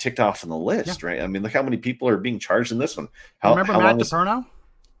kind of being ticked off on the list, right? I mean, look how many people are being charged in this one. Remember Matt DePerno?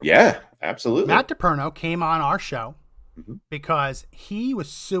 Yeah, absolutely. Matt DePerno came on our show because he was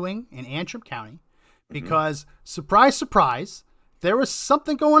suing in Antrim County because, surprise, surprise, there was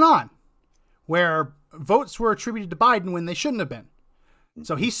something going on where votes were attributed to Biden when they shouldn't have been.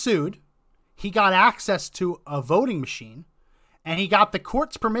 So he sued. He got access to a voting machine, and he got the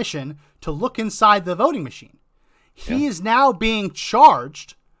court's permission to look inside the voting machine. He is now being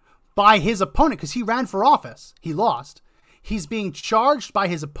charged by his opponent because he ran for office. He lost. He's being charged by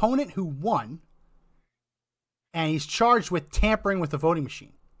his opponent who won, and he's charged with tampering with the voting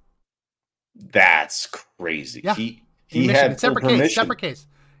machine. That's crazy. Yeah. He had separate case.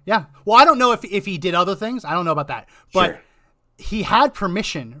 Yeah. Well, I don't know if he did other things. I don't know about that. But he had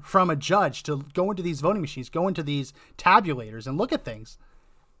permission from a judge to go into these voting machines, go into these tabulators and look at things.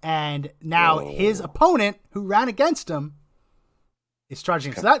 And now his opponent who ran against him is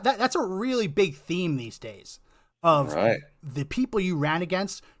charging him. So that's a really big theme these days of the people you ran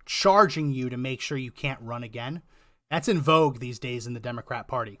against charging you to make sure you can't run again. That's in vogue these days in the Democrat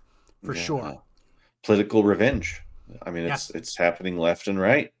Party, for sure. Political revenge. I mean, it's happening left and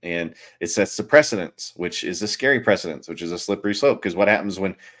right, and it sets the precedence, which is a scary precedence, which is a slippery slope. Because what happens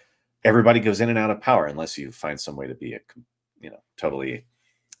when everybody goes in and out of power, unless you find some way to be totally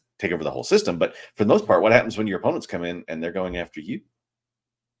take over the whole system. But for the most part, what happens when your opponents come in and they're going after you?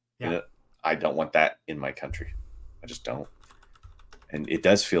 Yeah. I don't want that in my country. I just don't. And it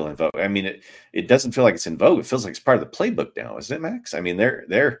does feel in vogue. I mean, it doesn't feel like it's in vogue. It feels like it's part of the playbook now, isn't it, Max? I mean,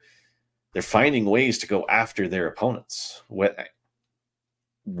 they're finding ways to go after their opponents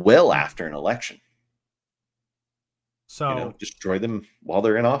well after an election. So destroy them while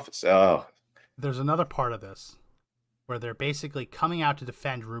they're in office. Oh, there's another part of this where they're basically coming out to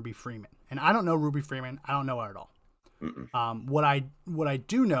defend Ruby Freeman. And I don't know Ruby Freeman. I don't know her at all. What I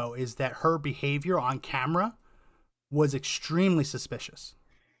do know is that her behavior on camera was extremely suspicious.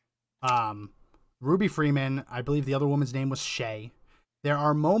 Ruby Freeman, I believe the other woman's name was Shay. There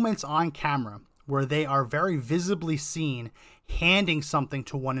are moments on camera where they are very visibly seen handing something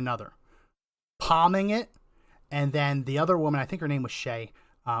to one another, palming it, and then the other woman, I think her name was Shay.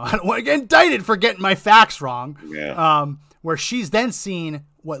 I don't want to get indicted for getting my facts wrong. Yeah. Where she's then seen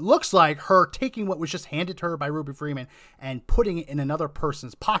what looks like her taking what was just handed to her by Ruby Freeman and putting it in another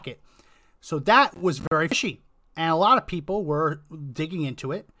person's pocket. So that was very fishy. And a lot of people were digging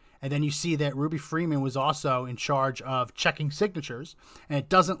into it. And then you see that Ruby Freeman was also in charge of checking signatures. And it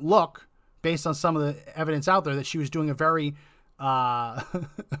doesn't look, based on some of the evidence out there, that she was doing a very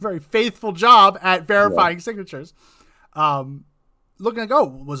very faithful job at verifying signatures. Looking like,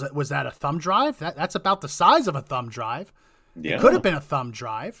 was that a thumb drive? That's about the size of a thumb drive. Yeah. It could have been a thumb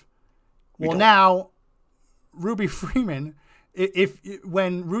drive. Well, now, Ruby Freeman,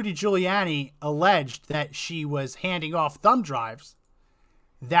 when Rudy Giuliani alleged that she was handing off thumb drives,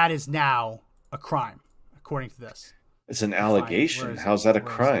 that is now a crime, according to this. It's an allegation. How's that a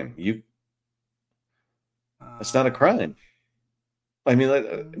crime? It's not a crime. I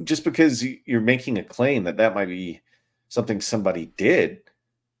mean, just because you're making a claim that might be something somebody did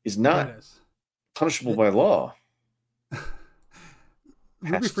is not punishable by law.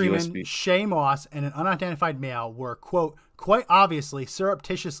 Ruby Freeman, Shay Moss, and an unidentified male were, quote, quite obviously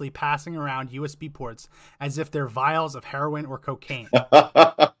surreptitiously passing around USB ports as if they're vials of heroin or cocaine.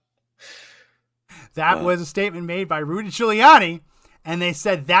 That was a statement made by Rudy Giuliani, and they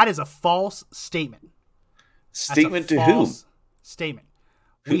said that is a false statement. Statement to whom? Statement.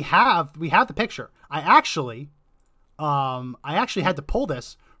 We have the picture. I actually had to pull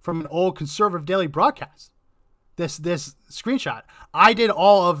this from an old Conservative Daily broadcast. This screenshot. I did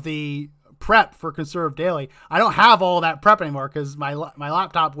all of the prep for Conservative Daily. I don't have all that prep anymore because my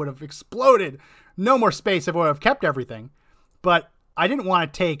laptop would have exploded. No more space if I would have kept everything. But I didn't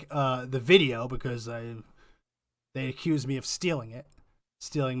want to take the video because they accused me of stealing it.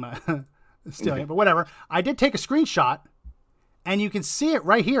 Stealing it, but whatever. I did take a screenshot, and you can see it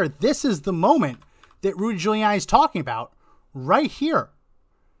right here. This is the moment that Rudy Giuliani is talking about right here,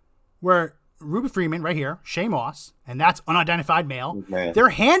 where Ruby Freeman right here, Shay Moss, and that's unidentified male. Man. They're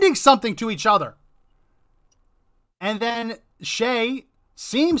handing something to each other. And then Shay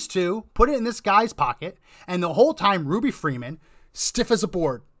seems to put it in this guy's pocket, and the whole time Ruby Freeman, stiff as a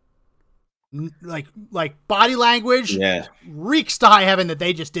board. Like body language reeks to high heaven that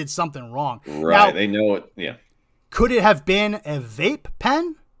they just did something wrong. Right, now, they know it, yeah. Could it have been a vape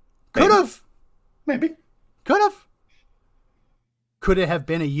pen? Could have. Maybe. Could have. Could it have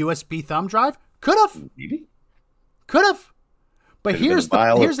been a USB thumb drive? Could have. Maybe. Could have. But here's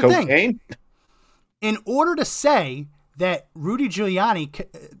the thing. In order to say that Rudy Giuliani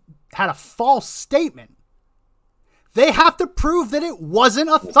had a false statement, they have to prove that it wasn't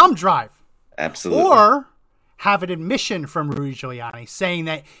a thumb drive. Absolutely. Or have an admission from Rudy Giuliani saying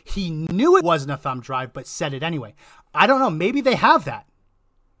that he knew it wasn't a thumb drive but said it anyway. I don't know. Maybe they have that.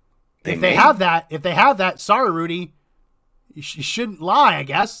 If they have that, sorry, Rudy. You shouldn't lie, I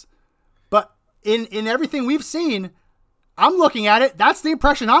guess. But in everything we've seen, I'm looking at it. That's the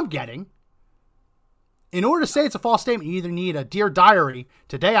impression I'm getting. In order to say it's a false statement, you either need a Dear Diary,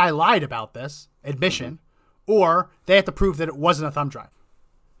 today I lied about this, admission, or they have to prove that it wasn't a thumb drive.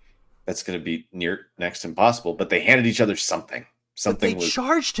 That's going to be next impossible, but they handed each other something. They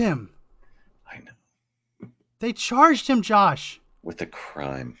charged him. I know. They charged him, Josh. With a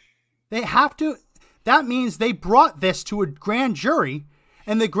crime. They have to. that means they brought this to a grand jury,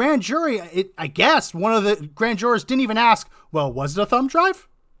 and the grand jury, I guess, one of the grand jurors didn't even ask, well, was it a thumb drive?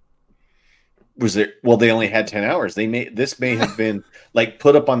 Was there? Well, they only had 10 hours. This may have been like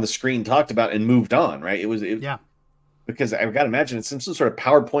put up on the screen, talked about, and moved on, right? Yeah. Because I've got to imagine it's some sort of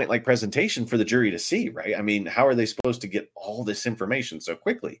PowerPoint like presentation for the jury to see, right? I mean, how are they supposed to get all this information so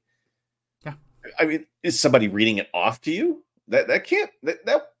quickly? Yeah. I mean, is somebody reading it off to you? That can't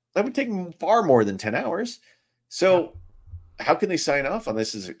that would take far more than 10 hours. So how can they sign off on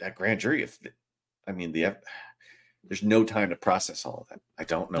this as a grand jury there's no time to process all of that. I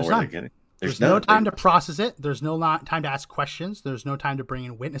don't know where they're getting. There's no time to process it. There's no time to ask questions. There's no time to bring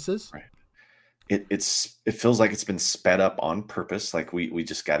in witnesses. Right. It feels like it's been sped up on purpose. Like we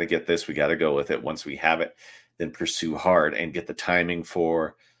just got to get this. We got to go with it. Once we have it, then pursue hard and get the timing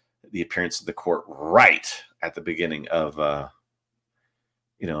for the appearance of the court right at the beginning of the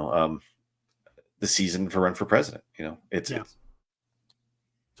season to run for president. It's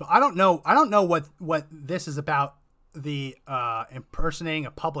So I don't know what this is about. The impersonating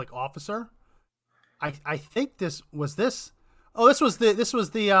a public officer. I think this was the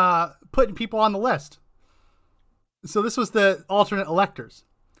putting people on the list. So this was the alternate electors.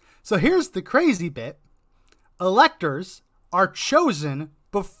 So here's the crazy bit. Electors are chosen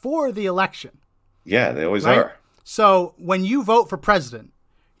before the election. Yeah, they always are. So when you vote for president,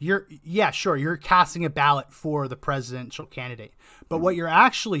 you're casting a ballot for the presidential candidate. But what you're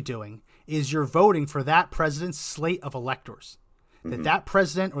actually doing is you're voting for that president's slate of electors. That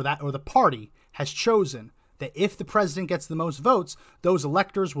president or the party has chosen that if the president gets the most votes, those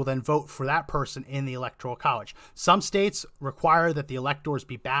electors will then vote for that person in the electoral college. Some states require that the electors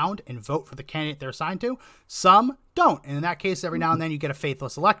be bound and vote for the candidate they're assigned to. Some don't. And in that case, every now and then you get a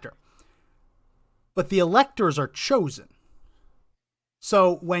faithless elector. But the electors are chosen.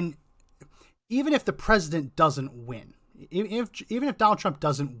 So even if the president doesn't win, even if Donald Trump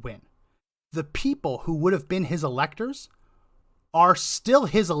doesn't win, the people who would have been his electors are still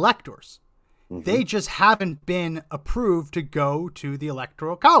his electors. They just haven't been approved to go to the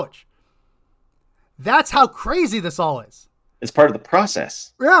electoral college. That's how crazy this all is. It's part of the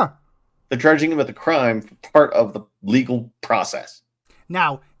process. Yeah. They're charging him with a crime for part of the legal process.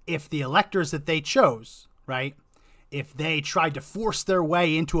 Now, if the electors that they chose, right, if they tried to force their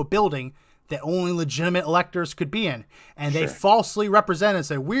way into a building that only legitimate electors could be in, and they falsely represented and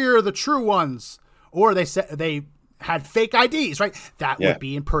said, we're the true ones, or they said they had fake IDs, right? That would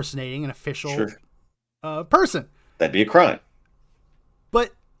be impersonating an official person. That'd be a crime.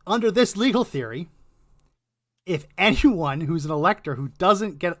 But under this legal theory, if anyone who's an elector who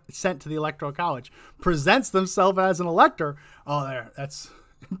doesn't get sent to the electoral college presents themselves as an elector, that's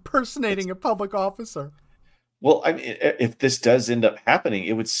impersonating a public officer. Well, I mean, if this does end up happening,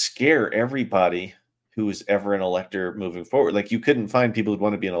 it would scare everybody who is ever an elector moving forward. Like, you couldn't find people who'd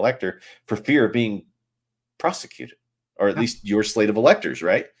want to be an elector for fear of being prosecuted, or at least your slate of electors,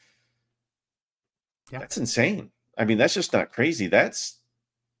 right? Yeah. That's insane. I mean, that's just not crazy. This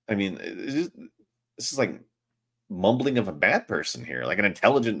is like mumbling of a bad person here, like an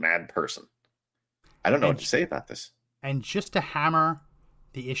intelligent mad person. I don't know what to say about this. And just to hammer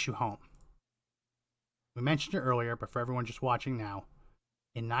the issue home, we mentioned it earlier, but for everyone just watching now,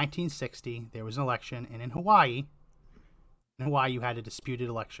 in 1960, there was an election, and in Hawaii, you had a disputed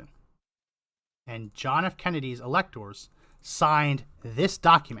election. And John F. Kennedy's electors signed this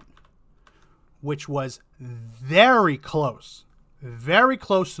document, which was very close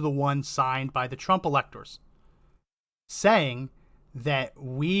to the one signed by the Trump electors, saying that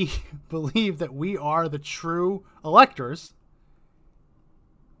we believe that we are the true electors.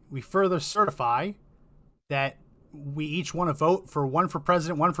 We further certify that we each want to vote for one for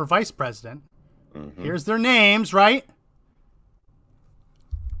president, one for vice president. Here's their names, right?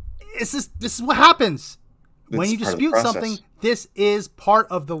 This is what happens when you dispute something. This is part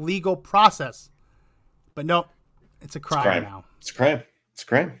of the legal process. But no, it's a crime now. It's a crime. It's a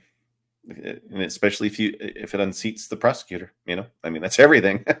crime. And especially if it unseats the prosecutor, I mean, that's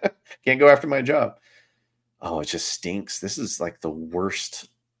everything. Can't go after my job. Oh, it just stinks. This is like the worst.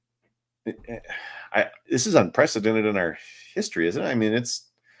 This is unprecedented in our history, isn't it? I mean, it's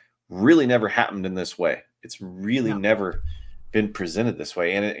really never happened in this way. It's really never been presented this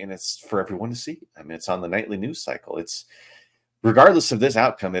way, and it's for everyone to see. I mean, it's on the nightly news cycle. It's regardless of this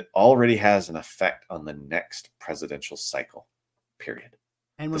outcome, it already has an effect on the next presidential cycle, period.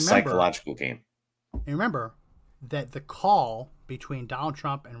 And the psychological game. And remember that the call between Donald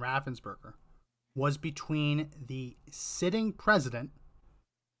Trump and Raffensperger was between the sitting president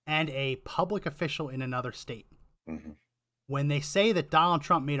and a public official in another state. When they say that Donald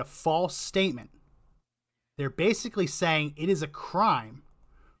Trump made a false statement They're basically saying it is a crime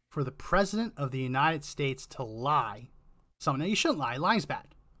for the president of the United States to lie. Now, you shouldn't lie. Lying's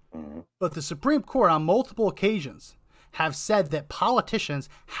bad. Mhm. But the Supreme Court on multiple occasions have said that politicians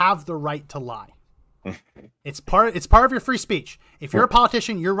have the right to lie. It's part of your free speech. If you're a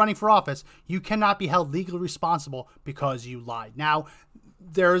politician, you're running for office, you cannot be held legally responsible because you lied. Now,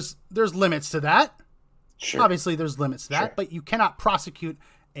 there's limits to that. Sure. Obviously, there's limits to that, Sure. but you cannot prosecute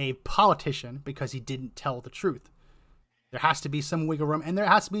a politician because he didn't tell the truth. There has to be some wiggle room, and there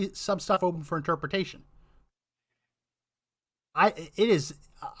has to be some stuff open for interpretation.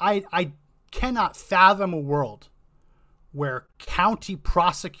 I cannot fathom a world where county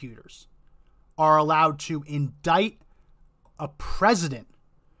prosecutors are allowed to indict a president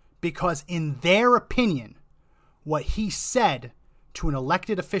because, in their opinion, what he said to an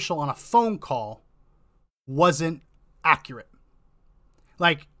elected official on a phone call wasn't accurate.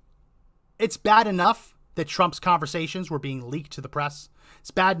 Like, it's bad enough that Trump's conversations were being leaked to the press.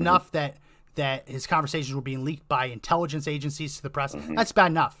 It's bad enough that his conversations were being leaked by intelligence agencies to the press. That's bad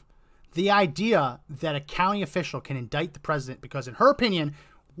enough. The idea that a county official can indict the president because, in her opinion,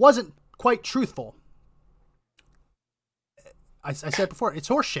 wasn't quite truthful. I said before, it's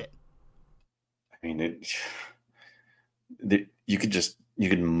horseshit. I mean, you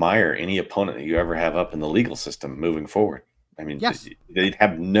could mire any opponent that you ever have up in the legal system moving forward. I mean, yes. They'd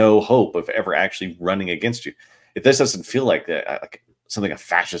have no hope of ever actually running against you. If this doesn't feel like that, like something a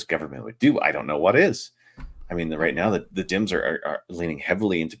fascist government would do, I don't know what is. I mean, right now the Dems are leaning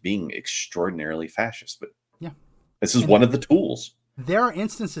heavily into being extraordinarily fascist, but yeah, this is one of the tools. There are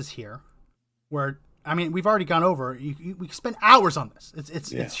instances here where, I mean, we've already gone over. We spend hours on this.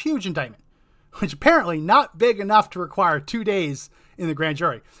 It's huge indictment, which apparently not big enough to require 2 days in the grand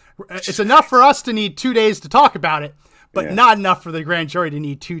jury. It's enough for us to need 2 days to talk about it, but not enough for the grand jury to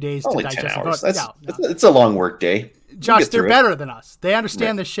need 2 days Only to digest 10 hours. it. It's a long work day. Josh, they're better than us. They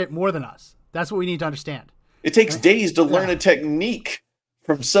understand this shit more than us. That's what we need to understand. It takes days to learn a technique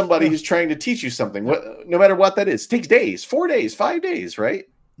from somebody who's trying to teach you something, no matter what that is. It takes days, 4 days, 5 days, right?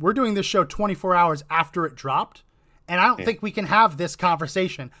 We're doing this show 24 hours after it dropped, and I don't think we can have this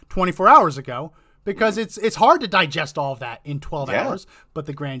conversation 24 hours ago because it's hard to digest all of that in 12 hours, but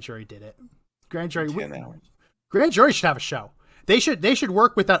the grand jury did it. Grand jury 10 hours. Grand jury should have a show. They should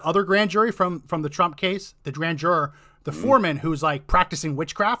work with that other grand jury from the Trump case, the grand juror, the foreman who's like practicing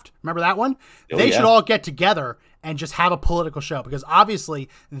witchcraft. Remember that one? They should all get together and just have a political show because obviously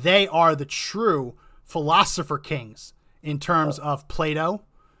they are the true philosopher kings in terms of Plato.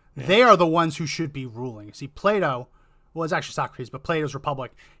 Yeah. They are the ones who should be ruling. See, Plato, well, it's actually Socrates, but Plato's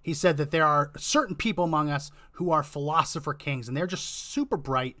Republic, he said that there are certain people among us who are philosopher kings, and they're just super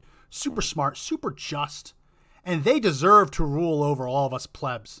bright, super smart, super just, and they deserve to rule over all of us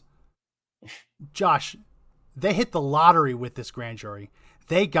plebs. Josh, they hit the lottery with this grand jury.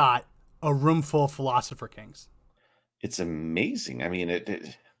 They got a room full of philosopher kings. It's amazing. I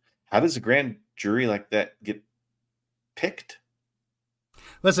mean, how does a grand jury like that get picked?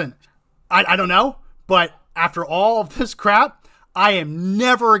 Listen, I don't know, but after all of this crap, I am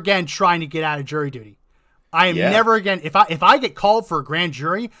never again trying to get out of jury duty. I am never again. If I get called for a grand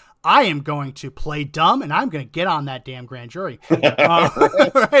jury, I am going to play dumb and I'm going to get on that damn grand jury.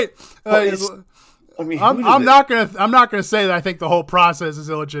 Right? I mean, I'm not gonna say that I think the whole process is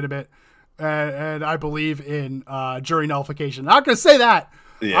illegitimate, and I believe in jury nullification. I'm not gonna say that.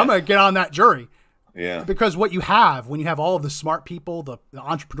 Yeah. I'm gonna get on that jury. Yeah. Because what you have when you have all of the smart people, the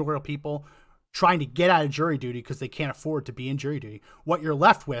entrepreneurial people, trying to get out of jury duty because they can't afford to be in jury duty, what you're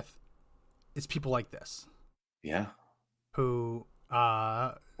left with is people like this. Yeah. Who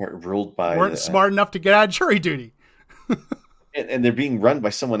weren't smart enough to get out of jury duty. And they're being run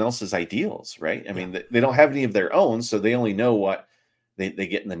by someone else's ideals, right? I mean, they don't have any of their own, so they only know what they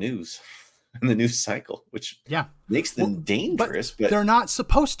get in the news, in the news cycle, which makes them dangerous. But they're not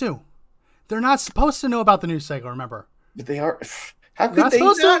supposed to. They're not supposed to know about the news cycle, remember? But they are. How could they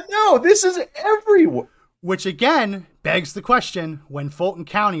not know? This is everywhere. Which, again, begs the question, when Fulton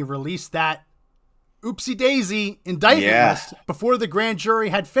County released that oopsie-daisy indictment list before the grand jury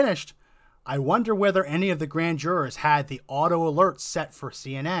had finished, I wonder whether any of the grand jurors had the auto alerts set for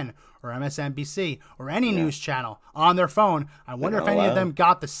CNN or MSNBC or any news channel on their phone. I wonder if any of them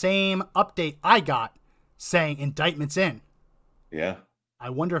got the same update I got saying indictment's in. Yeah. I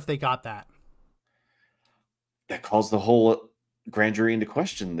wonder if they got that. That calls the whole grand jury into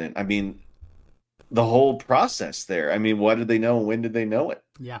question then. I mean, the whole process there. I mean, what did they know and when did they know it?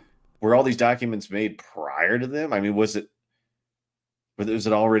 Yeah. Were all these documents made prior to them? I mean, was it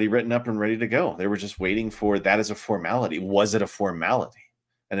already written up and ready to go? They were just waiting for that as a formality. Was it a formality?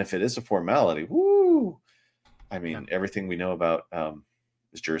 And if it is a formality, woo, I mean, everything we know about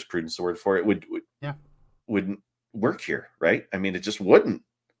is jurisprudence the word for it wouldn't work here, right? I mean, it just wouldn't.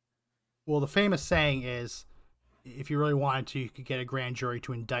 Well, the famous saying is, if you really wanted to, you could get a grand jury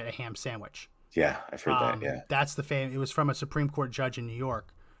to indict a ham sandwich. Yeah, I've heard that. Yeah, that's the fame. It was from a Supreme Court judge in New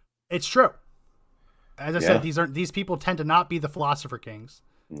York. It's true. As I said, these people tend to not be the philosopher kings.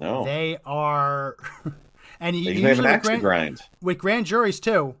 No, they are, and they usually have an axe to grind with grand juries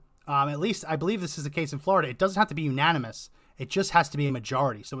too. At least I believe this is the case in Florida. It doesn't have to be unanimous. It just has to be a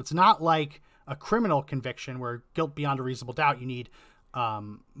majority. So it's not like a criminal conviction where guilt beyond a reasonable doubt. You need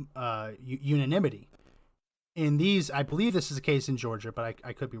unanimity. In these, I believe this is the case in Georgia, but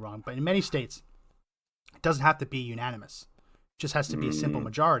I could be wrong. But in many states, it doesn't have to be unanimous. It just has to be a simple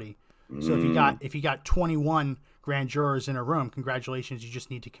majority. So if you got 21 grand jurors in a room, congratulations, you just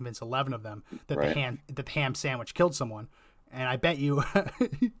need to convince 11 of them that the ham sandwich killed someone. And I bet you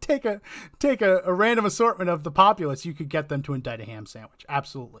take a random assortment of the populace, you could get them to indict a ham sandwich.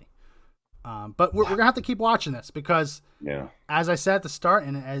 Absolutely. But we're gonna have to keep watching this because, as I said at the start,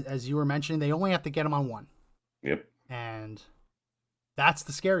 and as you were mentioning, they only have to get him on one. Yep. And that's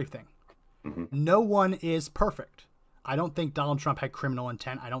the scary thing. Mm-hmm. No one is perfect. I don't think Donald Trump had criminal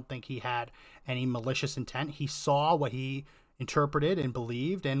intent. I don't think he had any malicious intent. He saw what he interpreted and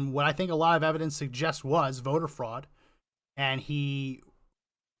believed, and what I think a lot of evidence suggests was voter fraud. And I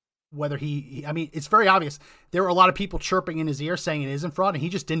mean, it's very obvious. There were a lot of people chirping in his ear saying it isn't fraud, and he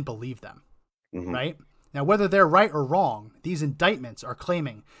just didn't believe them. Mm-hmm. Right? Now, whether they're right or wrong, these indictments are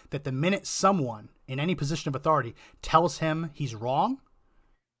claiming that the minute someone in any position of authority tells him he's wrong,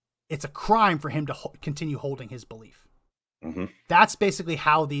 it's a crime for him to continue holding his belief. Mm-hmm. That's basically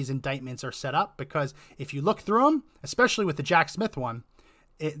how these indictments are set up, because if you look through them, especially with the Jack Smith one,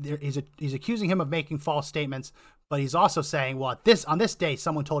 he's accusing him of making false statements, but he's also saying, well, on this day,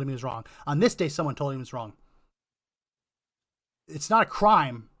 someone told him he was wrong. On this day, someone told him he was wrong. It's not a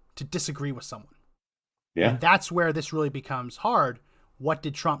crime to disagree with someone. Yeah. And that's where this really becomes hard. What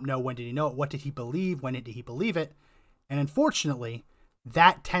did Trump know? When did he know it? What did he believe? When did he believe it? And unfortunately,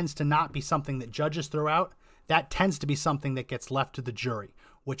 that tends to not be something that judges throw out. That tends to be something that gets left to the jury,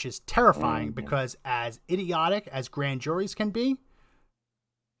 which is terrifying because as idiotic as grand juries can be,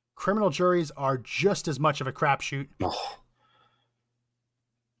 criminal juries are just as much of a crapshoot. Oh.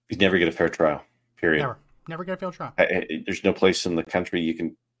 You never get a fair trial, period. Never get a fair trial. There's no place in the country you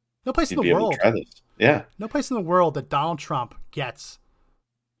can... No place in the world. Try this. Yeah. No place in the world that Donald Trump gets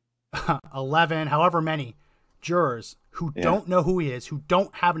 11, however many, jurors who don't know who he is, who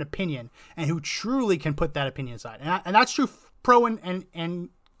don't have an opinion, and who truly can put that opinion aside. And that's true pro and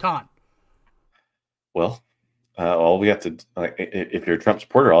con. Well, all we have to, if you're a Trump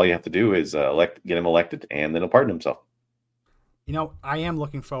supporter, all you have to do is get him elected, and then he'll pardon himself. You know, I am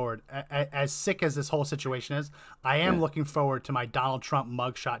looking forward, as sick as this whole situation is, I am looking forward to my Donald Trump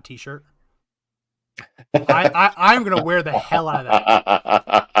mugshot t-shirt. I'm going to wear the hell out of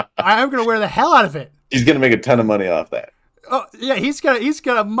that. I'm going to wear the hell out of it. He's going to make a ton of money off that. Oh yeah, he's gonna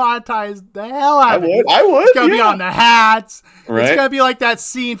monetize the hell out of it. I would. It's gonna be on the hats. Right. It's gonna be like that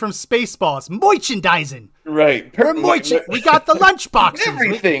scene from Spaceballs, merchandising. Right. We got the lunch boxes.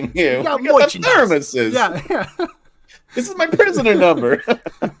 Everything. We got the thermoses. Yeah. This is my prisoner number.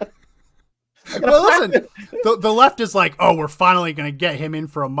 Well, listen, the left is like, oh, we're finally going to get him in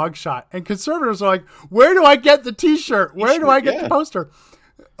for a mugshot. And conservatives are like, where do I get the t-shirt? Where do I get the poster?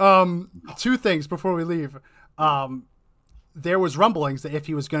 Two things before we leave. There was rumblings that if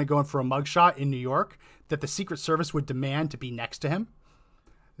he was going to go in for a mugshot in New York, that the Secret Service would demand to be next to him.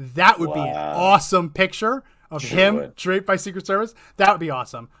 That would be an awesome picture of him draped by Secret Service. That would be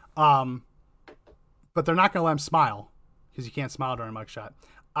awesome. But they're not going to let him smile because you can't smile during a mugshot.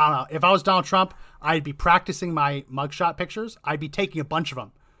 I don't know. If I was Donald Trump, I'd be practicing my mugshot pictures. I'd be taking a bunch of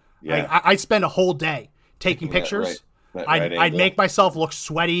them. Yeah. I'd spend a whole day taking pictures. I'd make myself look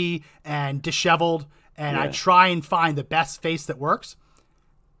sweaty and disheveled, and I'd try and find the best face that works.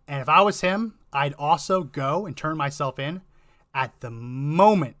 And if I was him, I'd also go and turn myself in at the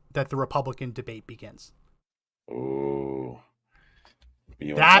moment that the Republican debate begins. Oh,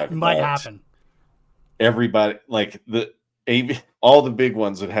 that might happen. Everybody, like all the big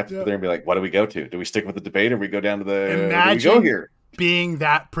ones would have to go there and be like, what do we go to? Do we stick with the debate or we go down to the... Imagine do we go here? Being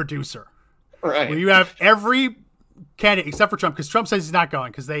that producer. Right. Where you have every candidate except for Trump, because Trump says he's not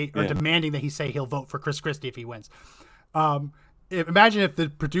going because they are demanding that he say he'll vote for Chris Christie if he wins. Imagine if the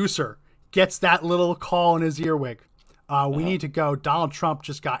producer gets that little call in his earwig. We need to go. Donald Trump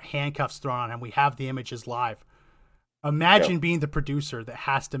just got handcuffs thrown on him. We have the images live. Imagine being the producer that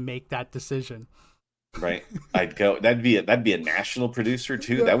has to make that decision. Right. I'd go. That'd be a national producer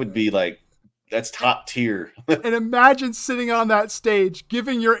too. That would be like That's top tier. And imagine sitting on that stage,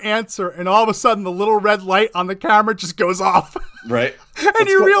 giving your answer, and all of a sudden the little red light on the camera just goes off. Right. And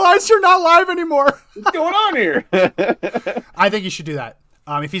you realize you're not live anymore. What's going on here? I think you should do that.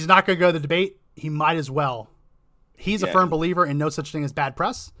 If he's not going to go to the debate, he might as well. He's a firm believer in no such thing as bad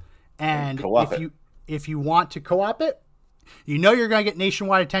press. And if you want to co-op it, you know you're going to get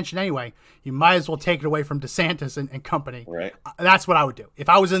nationwide attention anyway. You might as well take it away from DeSantis and company. Right. That's what I would do. If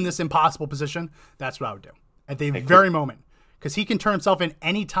I was in this impossible position, that's what I would do at the very moment. Because he can turn himself in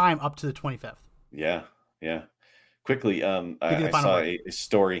any time up to the 25th. Yeah, yeah. Quickly, I saw a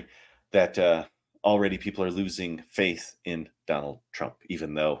story that already people are losing faith in Donald Trump,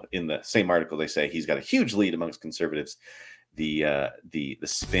 even though in the same article they say he's got a huge lead amongst conservatives. The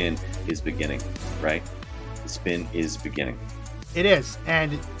spin is beginning, right? The spin is beginning. It is,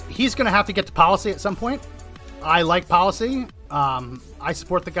 and he's going to have to get to policy at some point. I like policy. I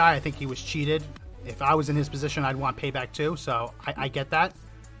support the guy. I think he was cheated. If I was in his position, I'd want payback too. So I get that,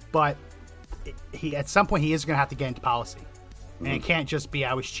 but he at some point he is going to have to get into policy, and it can't just be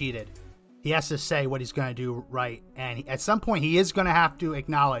I was cheated. He has to say what he's going to do right, and at some point he is going to have to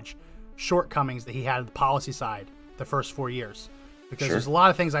acknowledge shortcomings that he had on the policy side the first 4 years, because there's a lot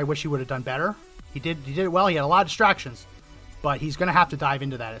of things I wish he would have done better. He did it well. He had a lot of distractions, but he's going to have to dive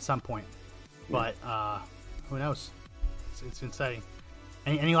into that at some point. But who knows? It's exciting.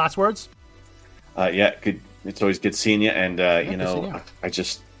 Any last words? Yeah, good. It's always good seeing you. And you know, I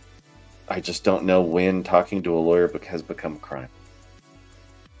just don't know when talking to a lawyer has become a crime.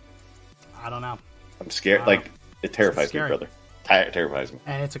 I don't know. I'm scared. It terrifies me, brother. It terrifies me.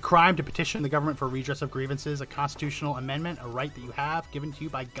 And it's a crime to petition the government for redress of grievances, a constitutional amendment, a right that you have given to you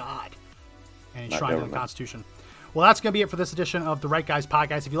by God and enshrined in the Constitution. Well, that's going to be it for this edition of the Right Guys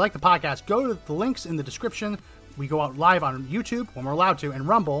Podcast. If you like the podcast, go to the links in the description. We go out live on YouTube when we're allowed to, and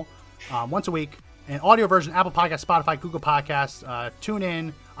Rumble once a week. An audio version, Apple Podcasts, Spotify, Google Podcasts,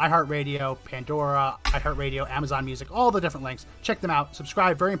 TuneIn, iHeartRadio, Pandora, iHeartRadio, Amazon Music, all the different links. Check them out.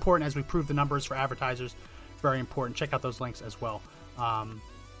 Subscribe. Very important as we prove the numbers for advertisers. Very important. Check out those links as well.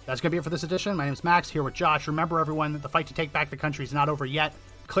 That's going to be it for this edition. My name is Max, here with Josh. Remember, everyone, the fight to take back the country is not over yet,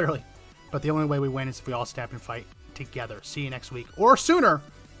 clearly. But the only way we win is if we all step and fight together. See you next week. Or sooner,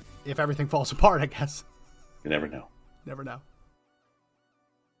 if everything falls apart, I guess. You never know. Never know.